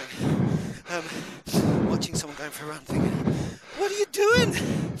started running. Watching someone going for a run thinking, what are you doing?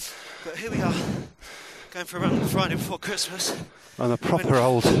 But here we are, going for a run on Friday before Christmas. And a proper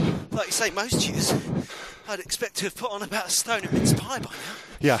old... Like you say, most years, I'd expect to have put on about a stone of mince pie by now.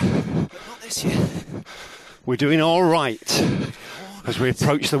 Yeah. But not this year. We're doing all right as we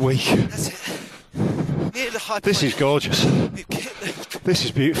approach the week. That's it. Near the high point. This is gorgeous. This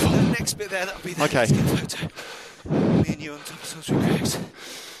is beautiful. The next bit there, that'll be the okay. photo. Me and you on top of Salisbury Craigs.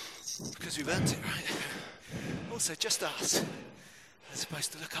 Because we've earned it, right? Also, just us. As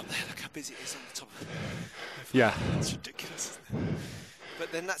opposed to look up there, look how busy it is on the top of it. Yeah. It's ridiculous, isn't it?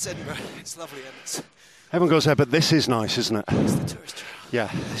 But then that's Edinburgh. It's lovely and it's... Everyone goes there, but this is nice, isn't it? It's the tourist trail.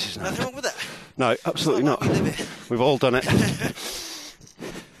 Yeah, this is nice. Nothing wrong with that. No, absolutely not. Like we live it. We've all done it.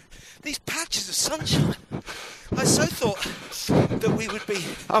 These patches of sunshine. I so thought that we would be...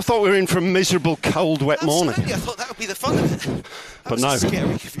 I thought we were in for a miserable, cold, wet morning. Absolutely, I thought that would be the fun of it. But no. A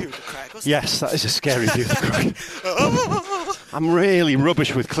scary view of the crag, wasn't yes, that is a scary view of the crag. I'm really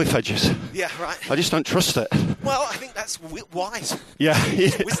rubbish with cliff edges. Yeah, right. I just don't trust it. Well, I think that's wise. Yeah.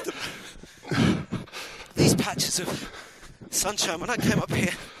 Wisdom. These patches of sunshine, when I came up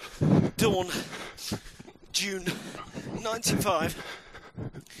here, dawn, June 95,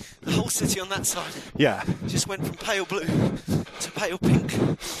 the whole city on that side just went from pale blue to pale pink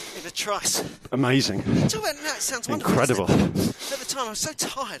in a trice. Amazing. So now it sounds wonderful. Incredible. At the time, I was so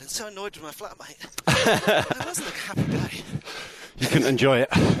tired and so annoyed with my flatmate. It wasn't a happy day. You couldn't enjoy it.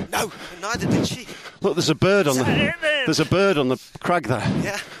 No, and neither did she. Look, there's a bird on the crag there.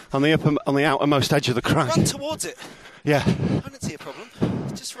 Yeah. On the outermost edge of the crag. Run towards it. Yeah. I don't see a problem.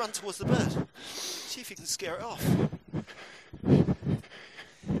 Just run towards the bird. See if you can scare it off. Look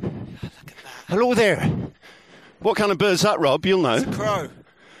at that. Hello there. What kind of bird's that, Rob? You'll know. It's a crow.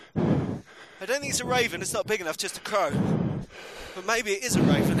 I don't think it's a raven. It's not big enough, just a crow. But maybe it is a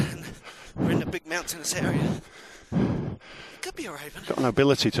raven. And we're in the big mountainous area. It could be a raven. Got an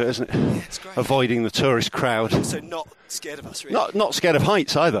ability to it, isn't it? Yeah, it's great. Avoiding the tourist crowd. So not scared of us, really. Not scared of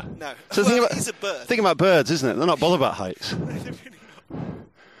heights either. No. So Well, he's a bird. Think about birds, isn't it? They're not bothered about heights.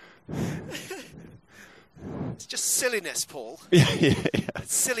 It's just silliness, Paul. Yeah.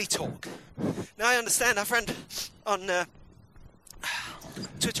 It's silly talk. Now, I understand our friend on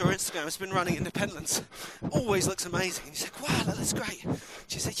Twitter or Instagram has been running Independence. Always looks amazing. And he's like, wow, that looks great.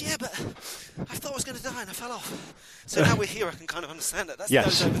 She said, yeah, but I thought I was going to die and I fell off. So now we're here, I can kind of understand it. That's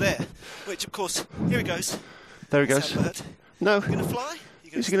those over there, which, of course, here he goes. There he goes. No. You going to fly?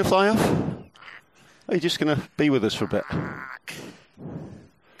 Is he going to fly off? Or are you just going to be with us for a bit?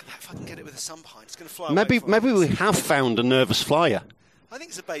 If I can get it with a sun behind, it's going to fly Maybe away we have found a nervous flyer. I think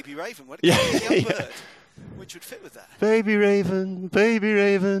it's a baby raven. What Yeah. a young bird, which would fit with that. Baby raven,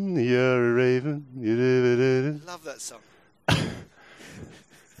 you're a raven. Love that song.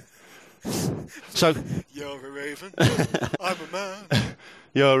 So, you're a raven, I'm a man.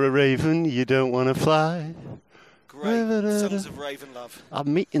 You're a raven, you don't want to fly. Great. Songs of raven love.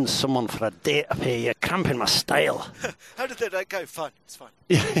 I'm meeting someone for a date up here. You're cramping my style. How did that go? Fine. It's fine.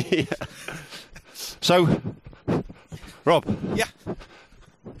 Yeah. So, Rob. Yeah.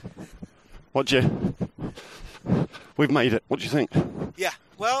 We've made it. What do you think? Yeah.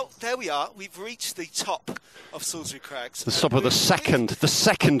 Well, there we are. We've reached the top of Salisbury Crags. The top of the second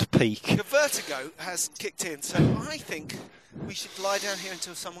peak. The vertigo has kicked in, so I think we should lie down here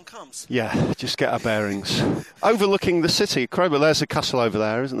until someone comes. Yeah, just get our bearings. Overlooking the city. Crowber, there's a castle over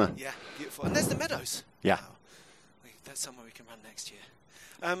there, isn't there? Yeah, beautiful. And there's the meadows. Yeah. Wow. That's somewhere we can run next year.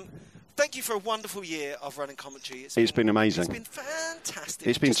 Thank you for a wonderful year of running commentary. It's been amazing. It's been fantastic.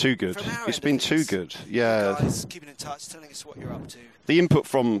 It's been too good. It's been too good. Yeah. You guys keeping in touch, telling us what you're up to. The input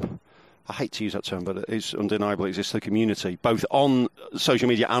from, I hate to use that term, but it is undeniable, it's the community, both on social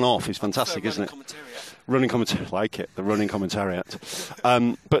media and off, is fantastic, isn't it? Running commentariat, like it, the running commentariat.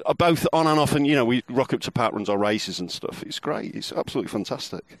 But both on and off, and we rock up to park runs or races and stuff. It's great. It's absolutely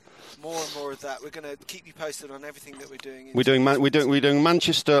fantastic. More and more of that. We're going to keep you posted on everything that we're doing. We're doing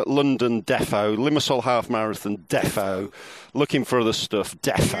Manchester, London, defo, Limassol Half Marathon, defo. Looking for other stuff,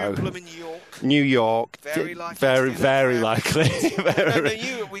 defo. New York. Very likely. Very likely. No,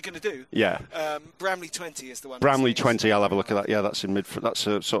 you what we're going to do. Yeah. Bramley 20 is the one. Bramley 20. I'll have a look at that. Yeah, that's in that's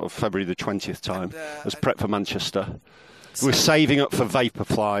sort of February the 20th time. As prep for Manchester. We're saving up for vapor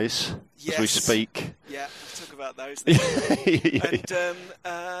flies as we speak. Yeah, we'll talk about those. And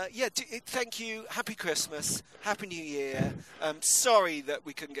thank you. Happy Christmas. Happy New Year. Sorry that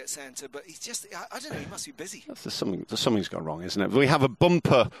we couldn't get Santa, but he's just, I don't know, he must be busy. Something's gone wrong, isn't it? We have a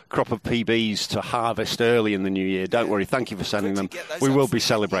bumper crop of PBs to harvest early in the new year. Don't worry. Thank you for sending them. We will be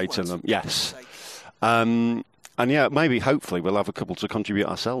celebrating them. Yes. And yeah, maybe, hopefully, we'll have a couple to contribute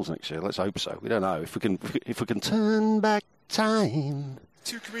ourselves next year. Let's hope so. We don't know if we can turn back time.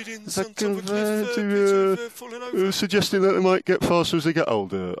 Two comedians on top of a cliff, falling over. Suggesting that they might get faster as they get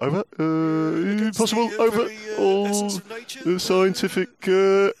older. Over. Possible. Over. All scientific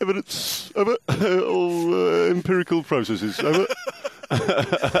evidence. Over. All empirical processes. Over.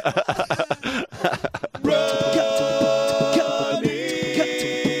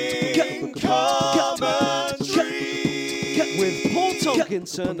 With Paul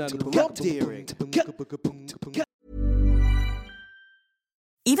Tomkinson and Rob Deering.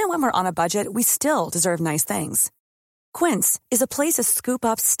 Even when we're on a budget, we still deserve nice things. Quince is a place to scoop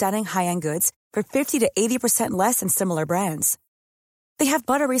up stunning high-end goods for 50 to 80% less than similar brands. They have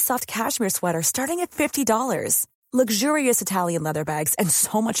buttery soft cashmere sweaters starting at $50, luxurious Italian leather bags, and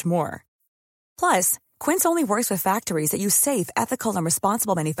so much more. Plus, Quince only works with factories that use safe, ethical, and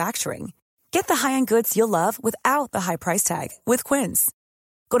responsible manufacturing. Get the high-end goods you'll love without the high price tag with Quince.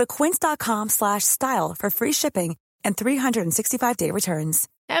 Go to quince.com/style for free shipping and 365-day returns.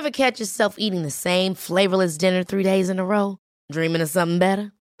 Ever catch yourself eating the same flavorless dinner 3 days in a row? Dreaming of something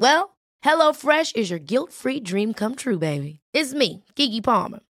better? Well, HelloFresh is your guilt-free dream come true, baby. It's me, Keke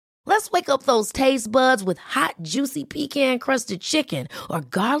Palmer. Let's wake up those taste buds with hot, juicy pecan-crusted chicken or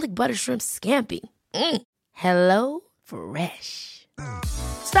garlic butter shrimp scampi. HelloFresh.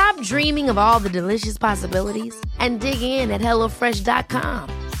 Stop dreaming of all the delicious possibilities and dig in at HelloFresh.com.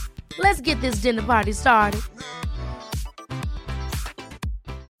 Let's get this dinner party started.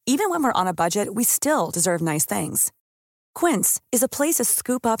 Even when we're on a budget, we still deserve nice things. Quince is a place to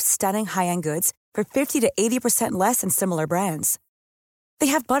scoop up stunning high-end goods for 50 to 80% less than similar brands. They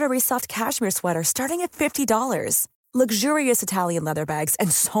have buttery soft cashmere sweaters starting at $50, luxurious Italian leather bags,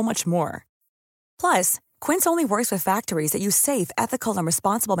 and so much more. Plus, Quince only works with factories that use safe, ethical, and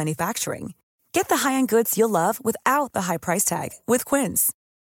responsible manufacturing. Get the high-end goods you'll love without the high price tag with Quince.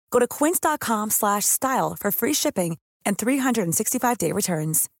 Go to quince.com/style for free shipping and 365-day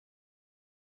returns.